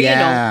where,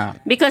 Yeah.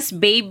 because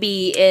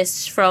Baby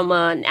is from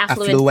an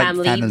affluent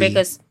family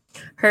because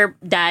her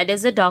dad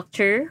is a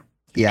doctor.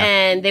 Yeah.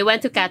 And they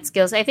went to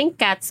Catskills. I think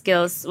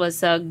Catskills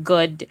was a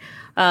good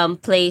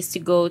place to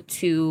go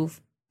to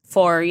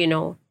for,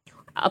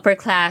 upper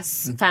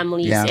class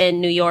families Yeah. in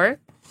New York.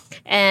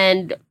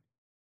 And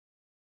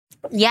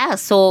yeah,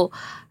 so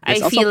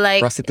There's I also feel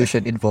like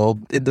prostitution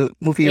involved in the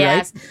movie,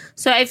 yes. right?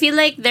 So I feel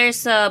like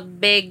there's a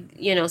big,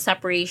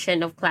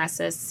 separation of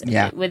classes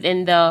Yeah.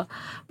 within the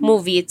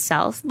movie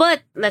itself.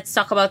 But let's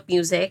talk about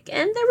music.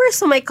 And there were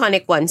some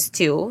iconic ones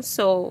too.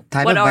 So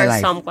Time what of My are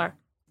Life. some?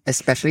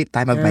 Especially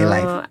Time of My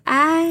Life.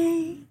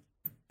 I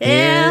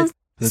am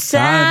It's the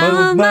time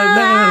of my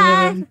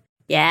life.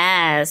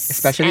 Yes.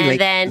 Especially and like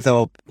then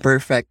the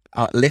perfect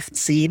lift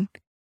scene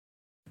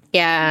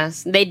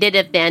yes, they did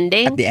it the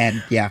ending. at the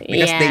end. Yeah. Because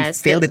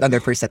Yes, they failed it on their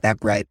first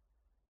attempt, right?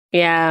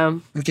 Yeah.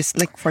 Which is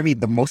like for me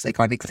the most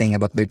iconic thing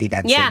about Dirty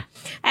Dancing. Yeah.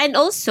 And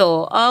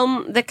also,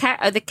 the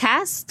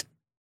cast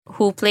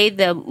who played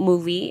the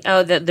movie,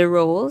 the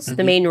roles,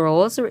 the Mhm. main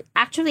roles,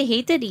 actually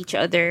hated each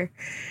other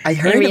I in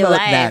heard real about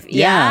life. that.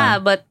 Yeah, Yeah.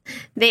 but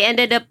they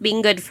ended up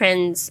being good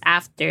friends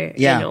after,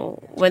 Yeah.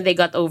 when they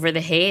got over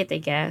the hate, I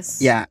guess.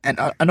 Yeah. And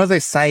another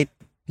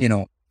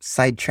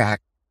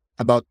sidetrack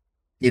about,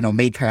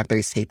 main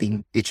characters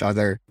hating each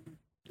other.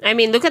 I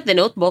mean, look at the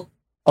Notebook.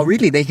 Oh,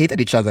 really? They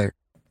hated each other.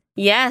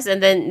 Yes,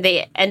 and then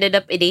they ended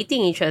up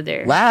dating each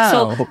other.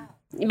 Wow. So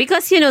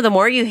because the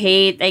more you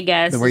hate, I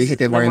guess the more you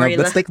hate it, more you more love.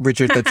 That's like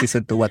Bridgerton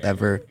season 2,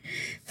 whatever.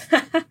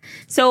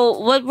 So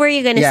what were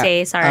you gonna Yeah,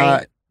 say?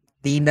 Sorry.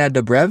 Nina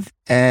Dobrev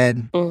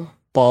and Mm.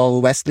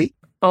 Paul Wesley.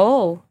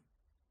 Oh,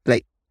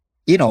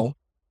 You know,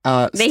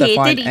 they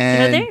Stefan hated each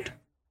and other.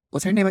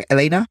 what's her name?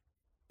 Elena.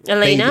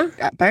 Elena.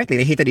 Apparently,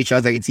 they hated each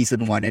other in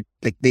season 1. And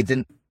like they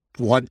didn't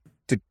want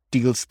to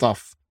deal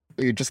stuff.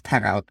 You just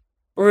hang out.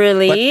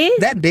 Really?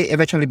 Then they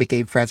eventually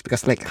became friends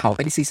because like how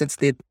many seasons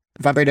did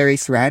Vampire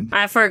Diaries ran?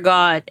 I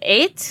forgot.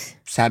 8?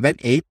 7,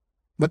 8.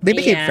 But they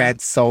became Yeah.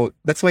 friends, so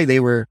that's why they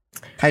were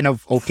kind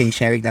of okay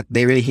sharing that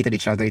they really hated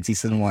each other in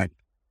season 1.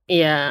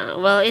 Yeah.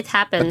 Well, it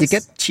happens. But you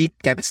get cheat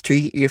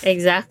chemistry if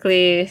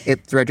exactly.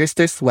 it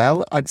registers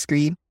well on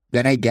screen,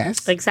 then I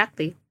guess.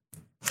 Exactly.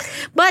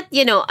 But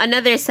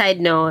another side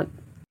note,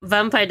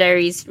 Vampire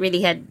Diaries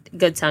really had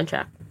good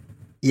soundtrack.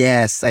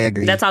 Yes, I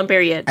agree. That's on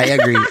period. I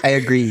agree. I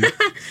agree.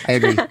 I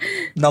agree.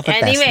 No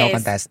contest. No Anyways.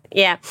 contest.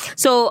 Yeah.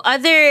 So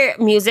other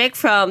music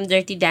from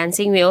Dirty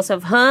Dancing, we also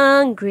have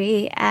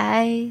Hungry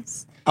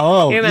Eyes.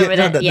 Oh, You remember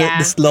that? the Yeah.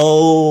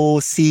 slow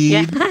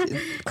scene, Yeah.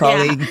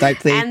 crawling type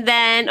thing. And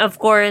then, of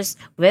course,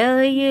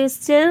 Will You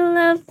Still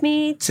Love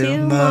Me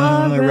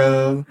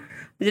Tomorrow?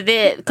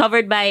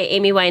 Covered by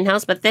Amy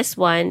Winehouse, but this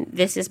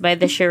is by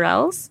the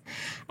Shirelles.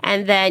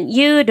 And then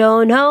You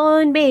Don't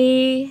Own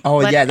Me. Oh,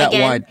 But yeah, that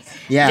again, one.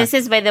 Yeah. This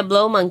is by the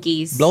Blow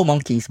Monkeys. Blow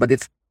Monkeys, but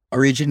it's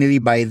originally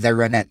by the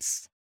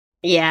Ronettes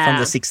Yeah. from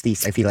the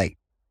 60s, I feel like.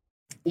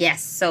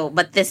 Yes. So,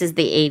 but this is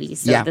the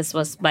 80s. So Yeah. this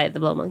was by the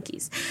Blow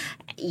Monkeys.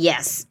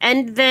 Yes.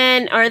 And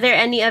then, are there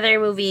any other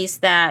movies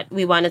that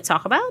we want to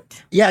talk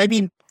about? Yeah, I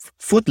mean,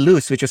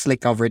 Footloose, which was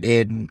like covered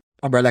in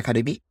Umbrella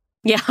Academy.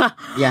 Yeah.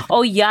 Yeah.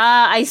 Oh,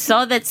 yeah. I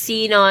saw that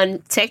scene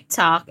on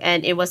TikTok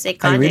and it was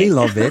iconic. I really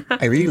love it.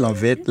 I really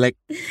love it. Like,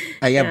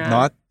 I am Yeah.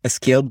 not a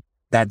skilled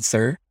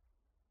dancer,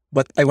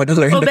 but I want to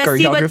learn Oh, the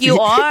Bestie, choreography. but you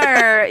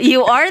are.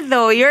 You are,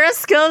 though. You're a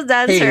skilled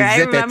dancer. I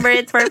zip it. remember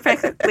it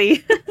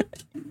perfectly.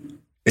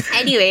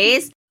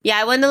 Anyways, yeah,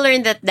 I want to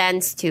learn that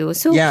dance too.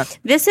 So, Yeah.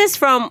 this is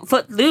from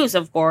Footloose,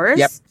 of course.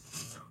 Yep.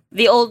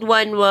 The old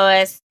one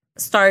was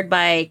starred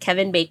by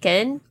Kevin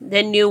Bacon.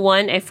 The new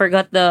one, I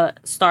forgot the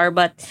star,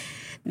 but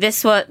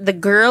this was the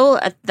girl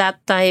at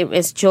that time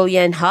is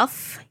Julianne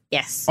Hough.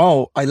 Yes.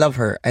 Oh, I love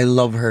her. I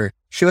love her.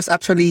 She was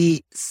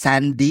actually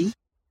Sandy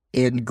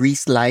in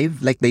Grease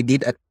Live. Like, they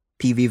did a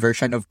TV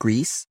version of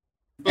Grease.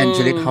 And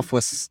Julianne Hough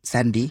was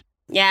Sandy.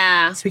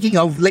 Yeah. Speaking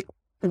of, like,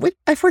 wait,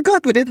 I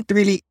forgot. We didn't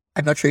really...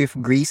 I'm not sure if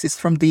Grease is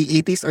from the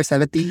 80s or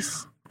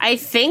 70s. I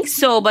think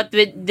so, but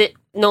with the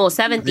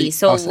 70s.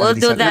 So Oh, we'll 70s.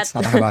 do So that. Let's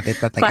not talk about it,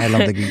 but like, I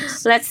love the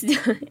Grease. let's do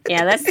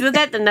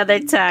that another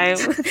time.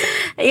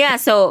 Yeah,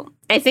 so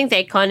I think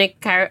the iconic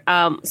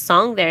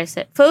song there is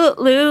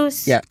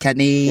Footloose. Yeah,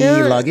 Kenny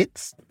Yeah.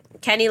 Loggins.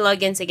 Kenny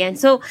Loggins again.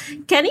 So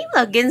Kenny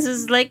Loggins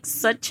is like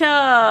such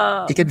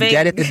a You can big...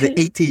 get it in the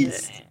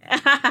 80s.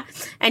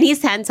 and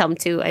he's handsome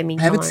too. I mean,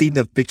 I haven't come on. seen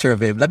the picture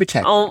of him. Let me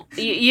check. Oh,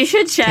 you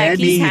should check.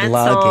 Kenny He's handsome.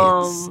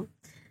 Loggins.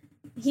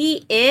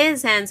 He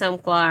is handsome,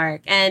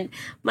 Clark. And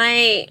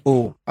my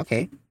Oh,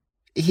 okay.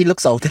 He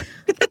looks old.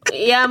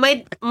 yeah,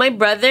 my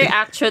brother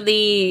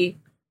actually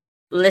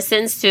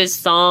listens to his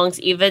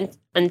songs even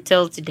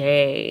until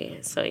today.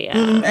 So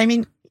yeah. I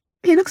mean,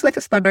 he looks like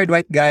a standard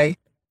white guy.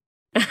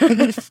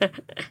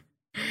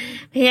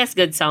 He has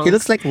good songs. He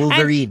looks like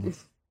Wolverine.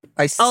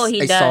 I Oh,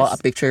 he saw does.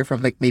 a picture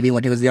from like maybe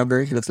when he was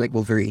younger. He looks like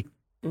Wolverine.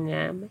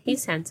 Yeah,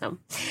 he's handsome.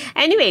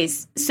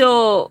 Anyways,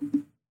 so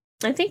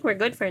I think we're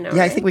good for now,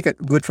 Yeah, I right? think we got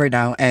good for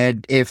now.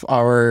 And if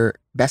our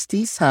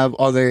besties have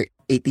other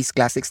 80s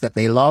classics that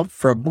they love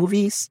from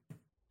movies,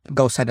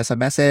 go send us a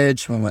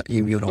message.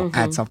 You know,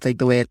 add Mm-hmm. something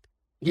to it.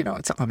 You know,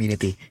 it's a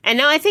community. And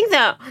now I think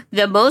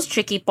the most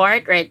tricky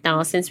part right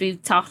now, since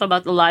we've talked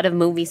about a lot of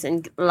movies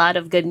and a lot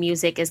of good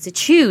music, is to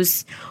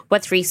choose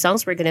what three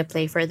songs we're gonna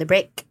play for the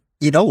break.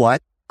 You know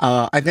what?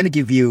 I'm gonna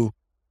give you.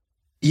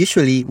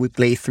 Usually we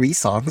play three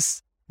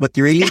songs, but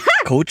you really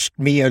coached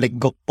me or like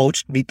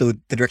poached me to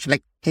the direction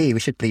like, hey, we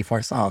should play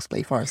four songs.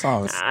 Play four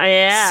songs.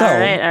 Yeah, So all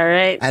right, all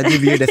right. I'll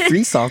give you the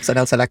three songs and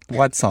I'll select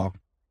one song.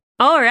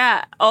 All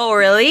right. Oh,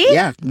 really?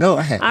 Yeah, go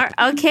ahead.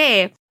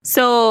 Okay.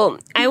 So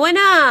I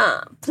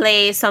wanna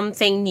play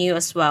something new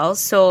as well.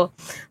 So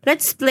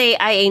let's play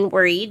 "I Ain't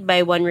Worried"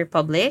 by One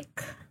Republic.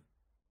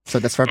 So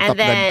that's from And Top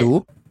Gun then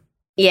 2.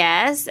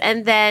 yes,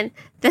 and then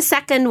the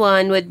second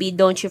one would be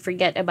 "Don't You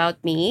Forget About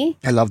Me."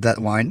 I love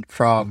that one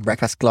from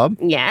Breakfast Club.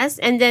 Yes,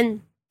 and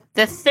then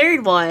the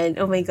third one.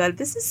 Oh my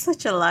god, this is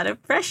such a lot of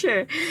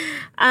pressure.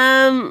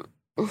 Um,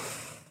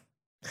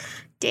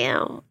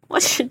 damn,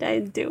 what should I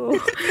do,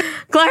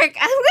 Clark?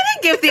 I'm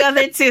gonna give the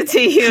other two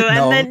to you, and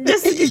No, then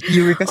just.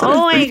 you requested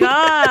Oh it. my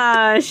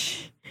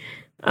gosh.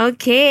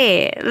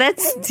 Okay,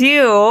 let's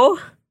do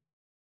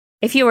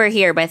 "If You Were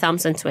Here" by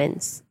Thompson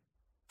Twins.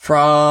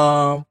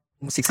 From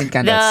 16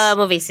 Candles. The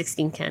movie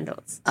 16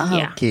 Candles.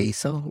 Yeah. Okay,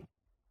 so,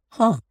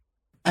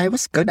 I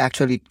was gonna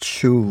actually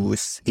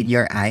choose In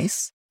Your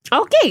Eyes.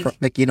 Okay.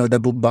 Like, you know, the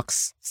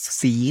boombox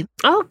scene.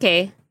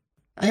 Okay.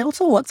 I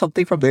also want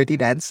something from Dirty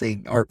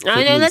Dancing or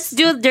Oh, no, let's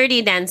Footloose. do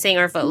 "Dirty Dancing"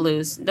 or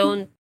 "Footloose."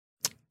 Don't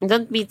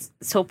be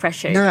so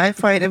pressured. No, I'm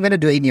fine. I'm gonna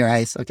do In Your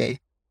Eyes. Okay.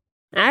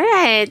 All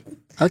right.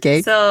 Okay.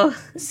 So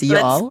See you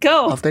let's all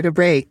go. after the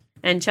break.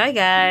 Enjoy,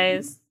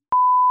 guys.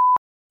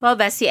 Well,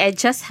 Bessie, I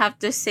just have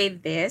to say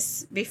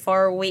this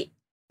before we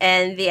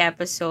end the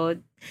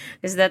episode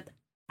is that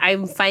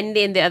I'm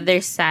finally in the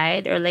other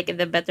side or like in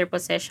the better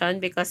position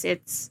because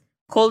it's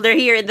colder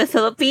here in the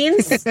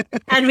Philippines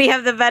and we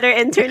have the better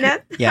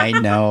internet. Yeah, I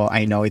know.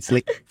 I know. It's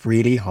like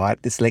really hot.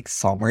 It's like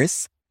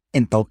summers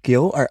in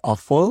Tokyo are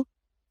awful.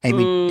 I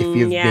mean, if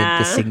you've been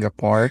to Yeah.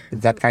 Singapore,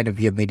 that kind of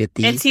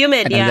humidity It's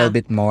humid, and a yeah. little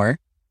bit more.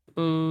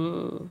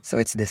 Mm. So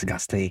it's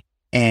disgusting.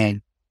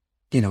 And,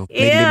 you know,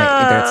 lately my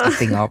internet's Ew.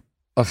 acting up.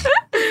 Ugh.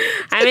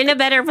 I'm in a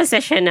better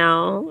position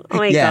now. Oh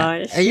my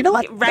Yeah. gosh. And you know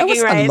what? That Bragging was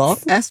a rights. long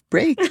ass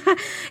break.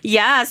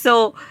 Yeah,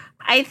 so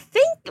I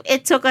think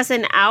it took us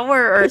an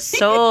hour or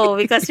so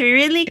because we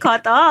really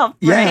caught up,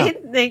 Yeah. right?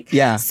 Like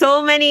Yeah.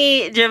 so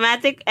many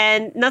dramatic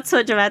and not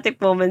so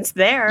dramatic moments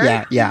there.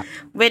 Yeah. Yeah.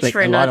 Which Like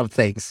we're a lot not of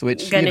things,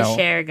 which, you gonna know,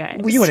 share, guys.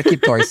 we want to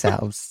keep to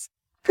ourselves.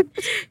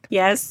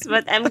 Yes,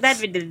 but I'm glad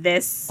we did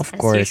this. Of as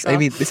course. I usual.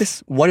 mean, this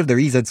is one of the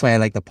reasons why I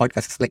like the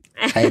podcast. It's like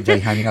I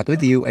enjoy hanging out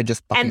with you and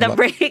just talking and the about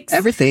breaks.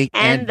 everything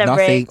and and the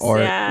nothing breaks, or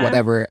yeah.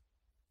 whatever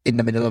in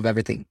the middle of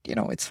everything. You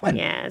know, it's fun.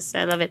 Yes,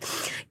 I love it.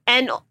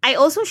 And I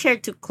also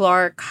shared to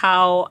Clark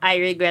how I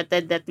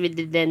regretted that we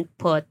didn't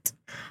put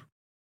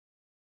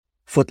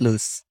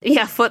Footloose.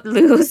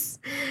 Footloose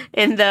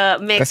in the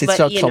mix, Because it's but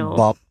such you a know.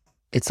 bop.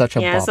 It's such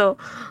a Yeah, bop. so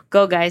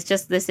go guys,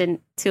 just listen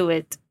to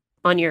it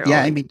on your Yeah,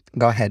 own. I mean,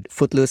 go ahead.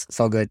 Footloose,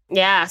 so good.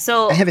 Yeah,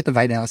 so I have it on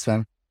vinyl as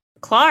well.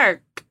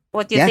 Clark,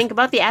 what do you Yeah. think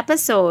about the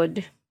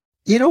episode?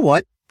 You know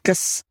what?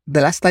 Because the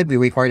last time we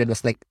recorded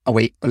was like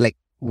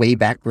way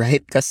back,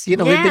 right? Because you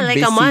know we've Yeah, been like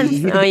busy. a month.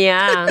 Oh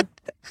yeah.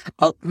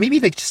 Maybe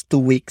like just 2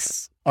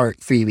 weeks or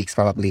 3 weeks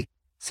probably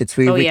since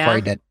we Oh, yeah?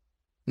 recorded,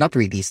 not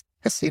released.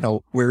 Because you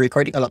know we're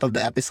recording a lot of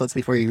the episodes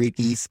before we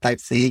release type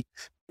C.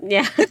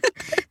 Yeah.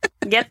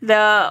 Get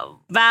the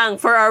bang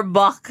for our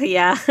buck,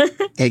 yeah.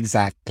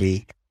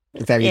 Exactly.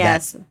 Very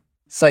that. Yes.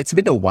 So it's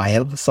been a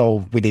while.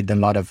 So we did a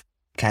lot of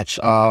catch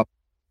up,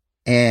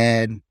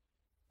 and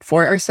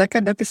for our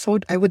second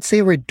episode, I would say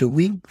we're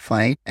doing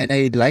fine, and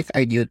I like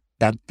our new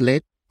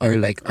template or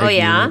like Oh, our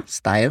yeah? new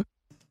style.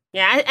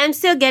 Yeah, I'm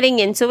still getting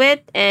into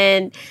it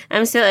and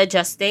I'm still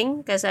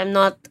adjusting because I'm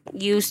not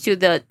used to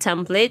the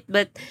template.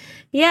 But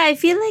yeah, I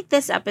feel like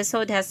this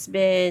episode has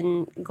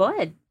been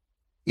good.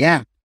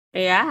 Yeah.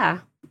 Yeah.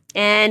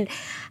 And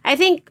I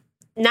think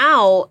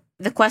now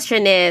the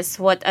question is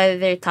what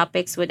other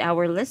topics would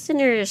our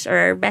listeners or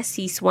our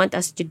besties want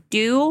us to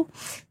do,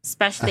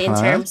 especially in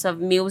Uh-huh. terms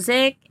of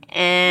music.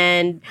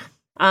 And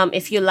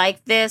if you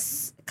like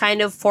this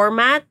kind of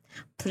format,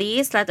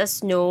 please let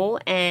us know.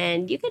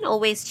 And you can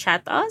always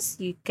chat us.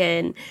 You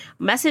can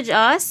message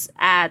us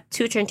at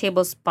Two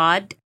Turntables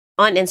Pod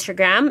on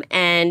Instagram.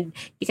 And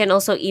you can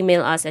also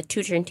email us at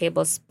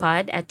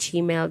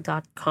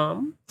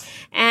twoturntablespod@gmail.com.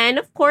 And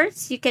of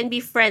course, you can be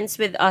friends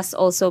with us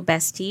also,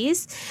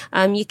 besties.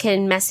 You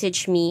can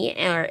message me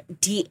or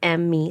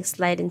DM me,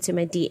 slide into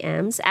my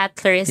DMs at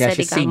Clarissa Yeah,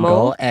 she's Digamo.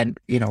 single and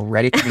you know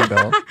ready to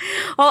mingle.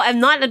 Oh, I'm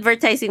not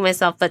advertising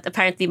myself, but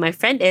apparently my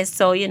friend is.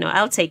 So,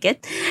 I'll take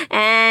it.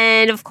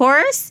 And of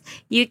course,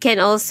 you can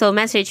also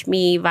message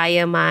me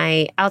via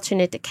my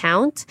alternate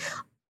account,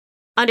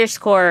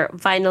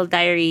 _vinyl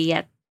diary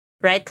yet.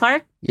 Right,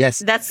 Clark? Yes.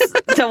 That's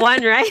the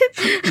one, right?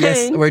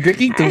 Yes. We're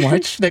drinking too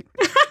much. Like,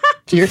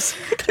 cheers.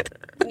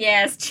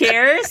 Yes,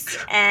 cheers.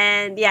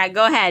 And yeah,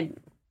 go ahead.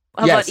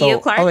 How Yeah, about you, so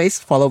Clark? always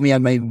follow me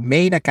on my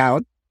main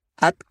account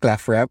at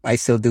ClefRep. I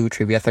still do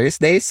Trivia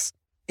Thursdays.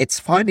 It's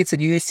fun. It's a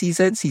new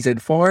season, season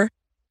 4.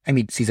 I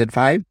mean, season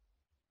 5.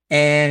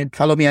 And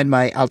follow me on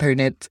my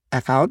alternate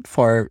account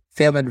for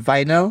film and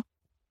vinyl.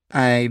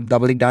 I'm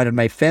doubling down on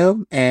my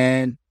film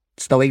and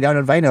slowing down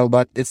on vinyl,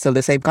 but it's still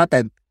the same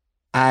content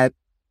at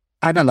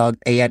Analog,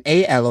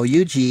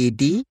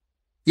 ANALOUGED.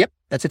 Yep,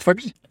 that's it for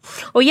me.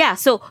 Oh yeah,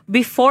 so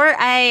before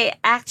I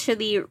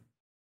actually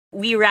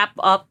we wrap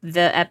up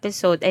the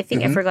episode, I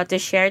think I Mhm. forgot to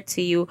share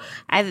to you.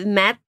 I've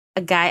met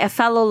a guy, a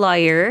fellow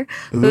lawyer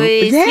who Ooh,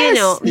 is, yes,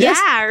 yes.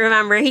 yeah,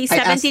 remember he's I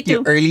asked you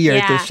 72. earlier to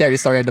Yeah. share your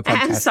story on the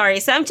I'm podcast. sorry.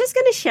 So I'm just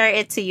going to share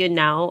it to you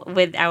now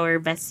with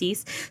our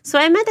besties. So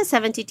I met a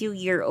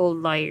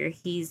 72-year-old lawyer.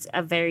 He's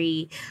a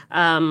very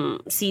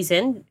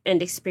seasoned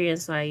and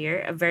experienced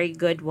lawyer, a very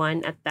good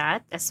one at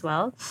that as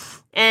well.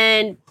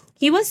 And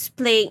he was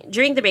playing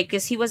during the break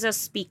because he was a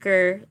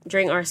speaker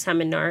during our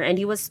seminar and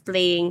he was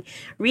playing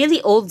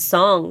really old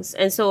songs.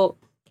 And so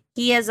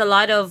he has a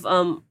lot of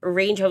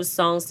range of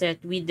songs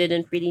that we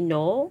didn't really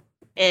know.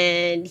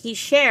 And he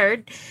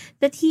shared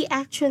that he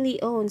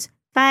actually owns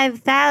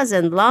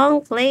 5,000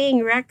 long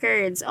playing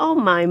records. Oh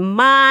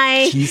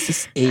my.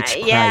 Jesus H. Christ.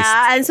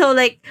 Yeah, and so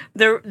like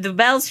the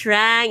bells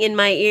rang in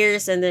my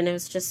ears, and then I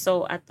was just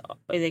so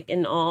like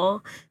in awe.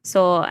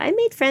 So I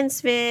made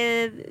friends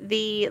with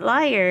the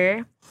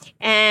liar,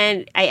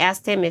 and I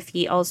asked him if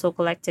he also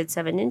collected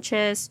 7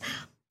 inches.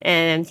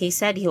 And he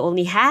said he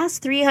only has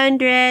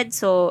 300,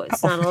 so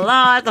it's not a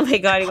lot. Oh my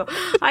god!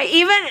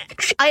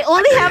 I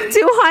only have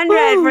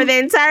 200 for the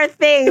entire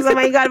thing. Oh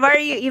my god, what are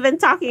you even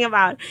talking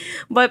about?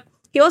 But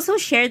he also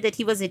shared that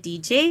he was a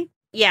DJ.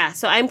 Yeah,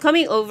 so I'm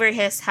coming over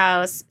his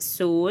house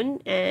soon,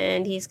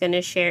 and he's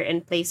gonna share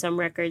and play some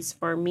records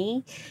for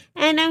me,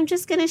 and I'm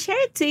just gonna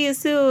share it to you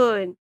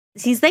soon.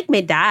 He's like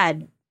my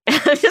dad.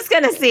 I'm just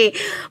gonna say,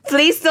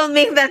 please don't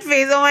make that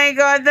face. Oh my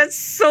god, that's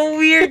so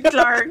weird,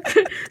 Clark.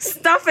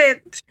 Stop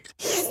it.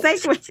 He's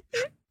like my,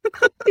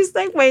 he's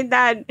like my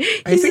dad.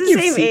 I He's think the you've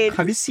same seen. age.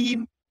 Have you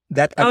seen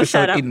that Oh,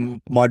 shut episode up.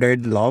 in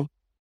Modern Love?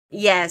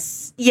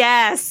 Yes,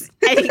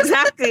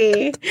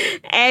 exactly,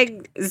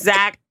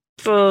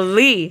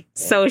 exactly.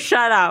 So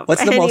shut up.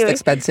 What's the most Anyway.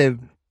 expensive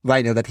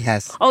vinyl that he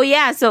has? Oh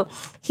yeah, so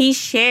he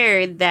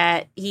shared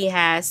that he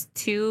has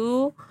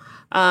two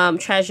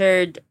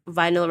treasured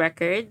vinyl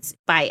records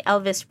by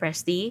Elvis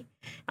Presley.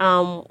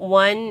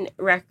 One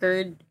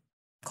record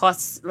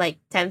costs like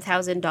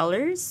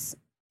 $10,000,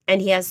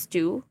 and he has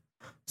two,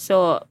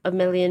 so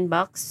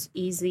 $1,000,000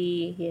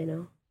 easy.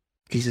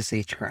 Jesus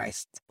H.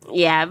 Christ.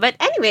 Yeah, but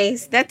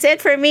anyways, that's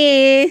it for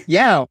me.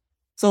 Yeah.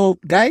 So,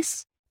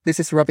 guys, this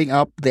is wrapping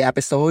up the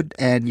episode,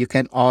 and you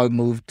can all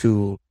move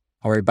to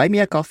our Buy Me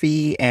a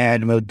Coffee,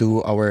 and we'll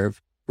do our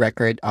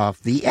record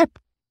of the ep.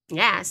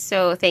 Yeah,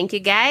 so thank you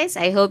guys.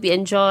 I hope you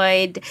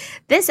enjoyed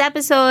this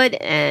episode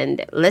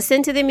and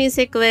listen to the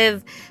music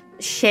we've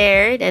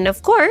shared. And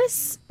of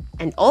course,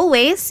 and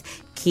always,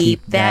 keep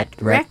that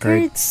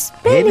record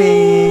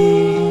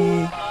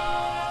spinning. Baby.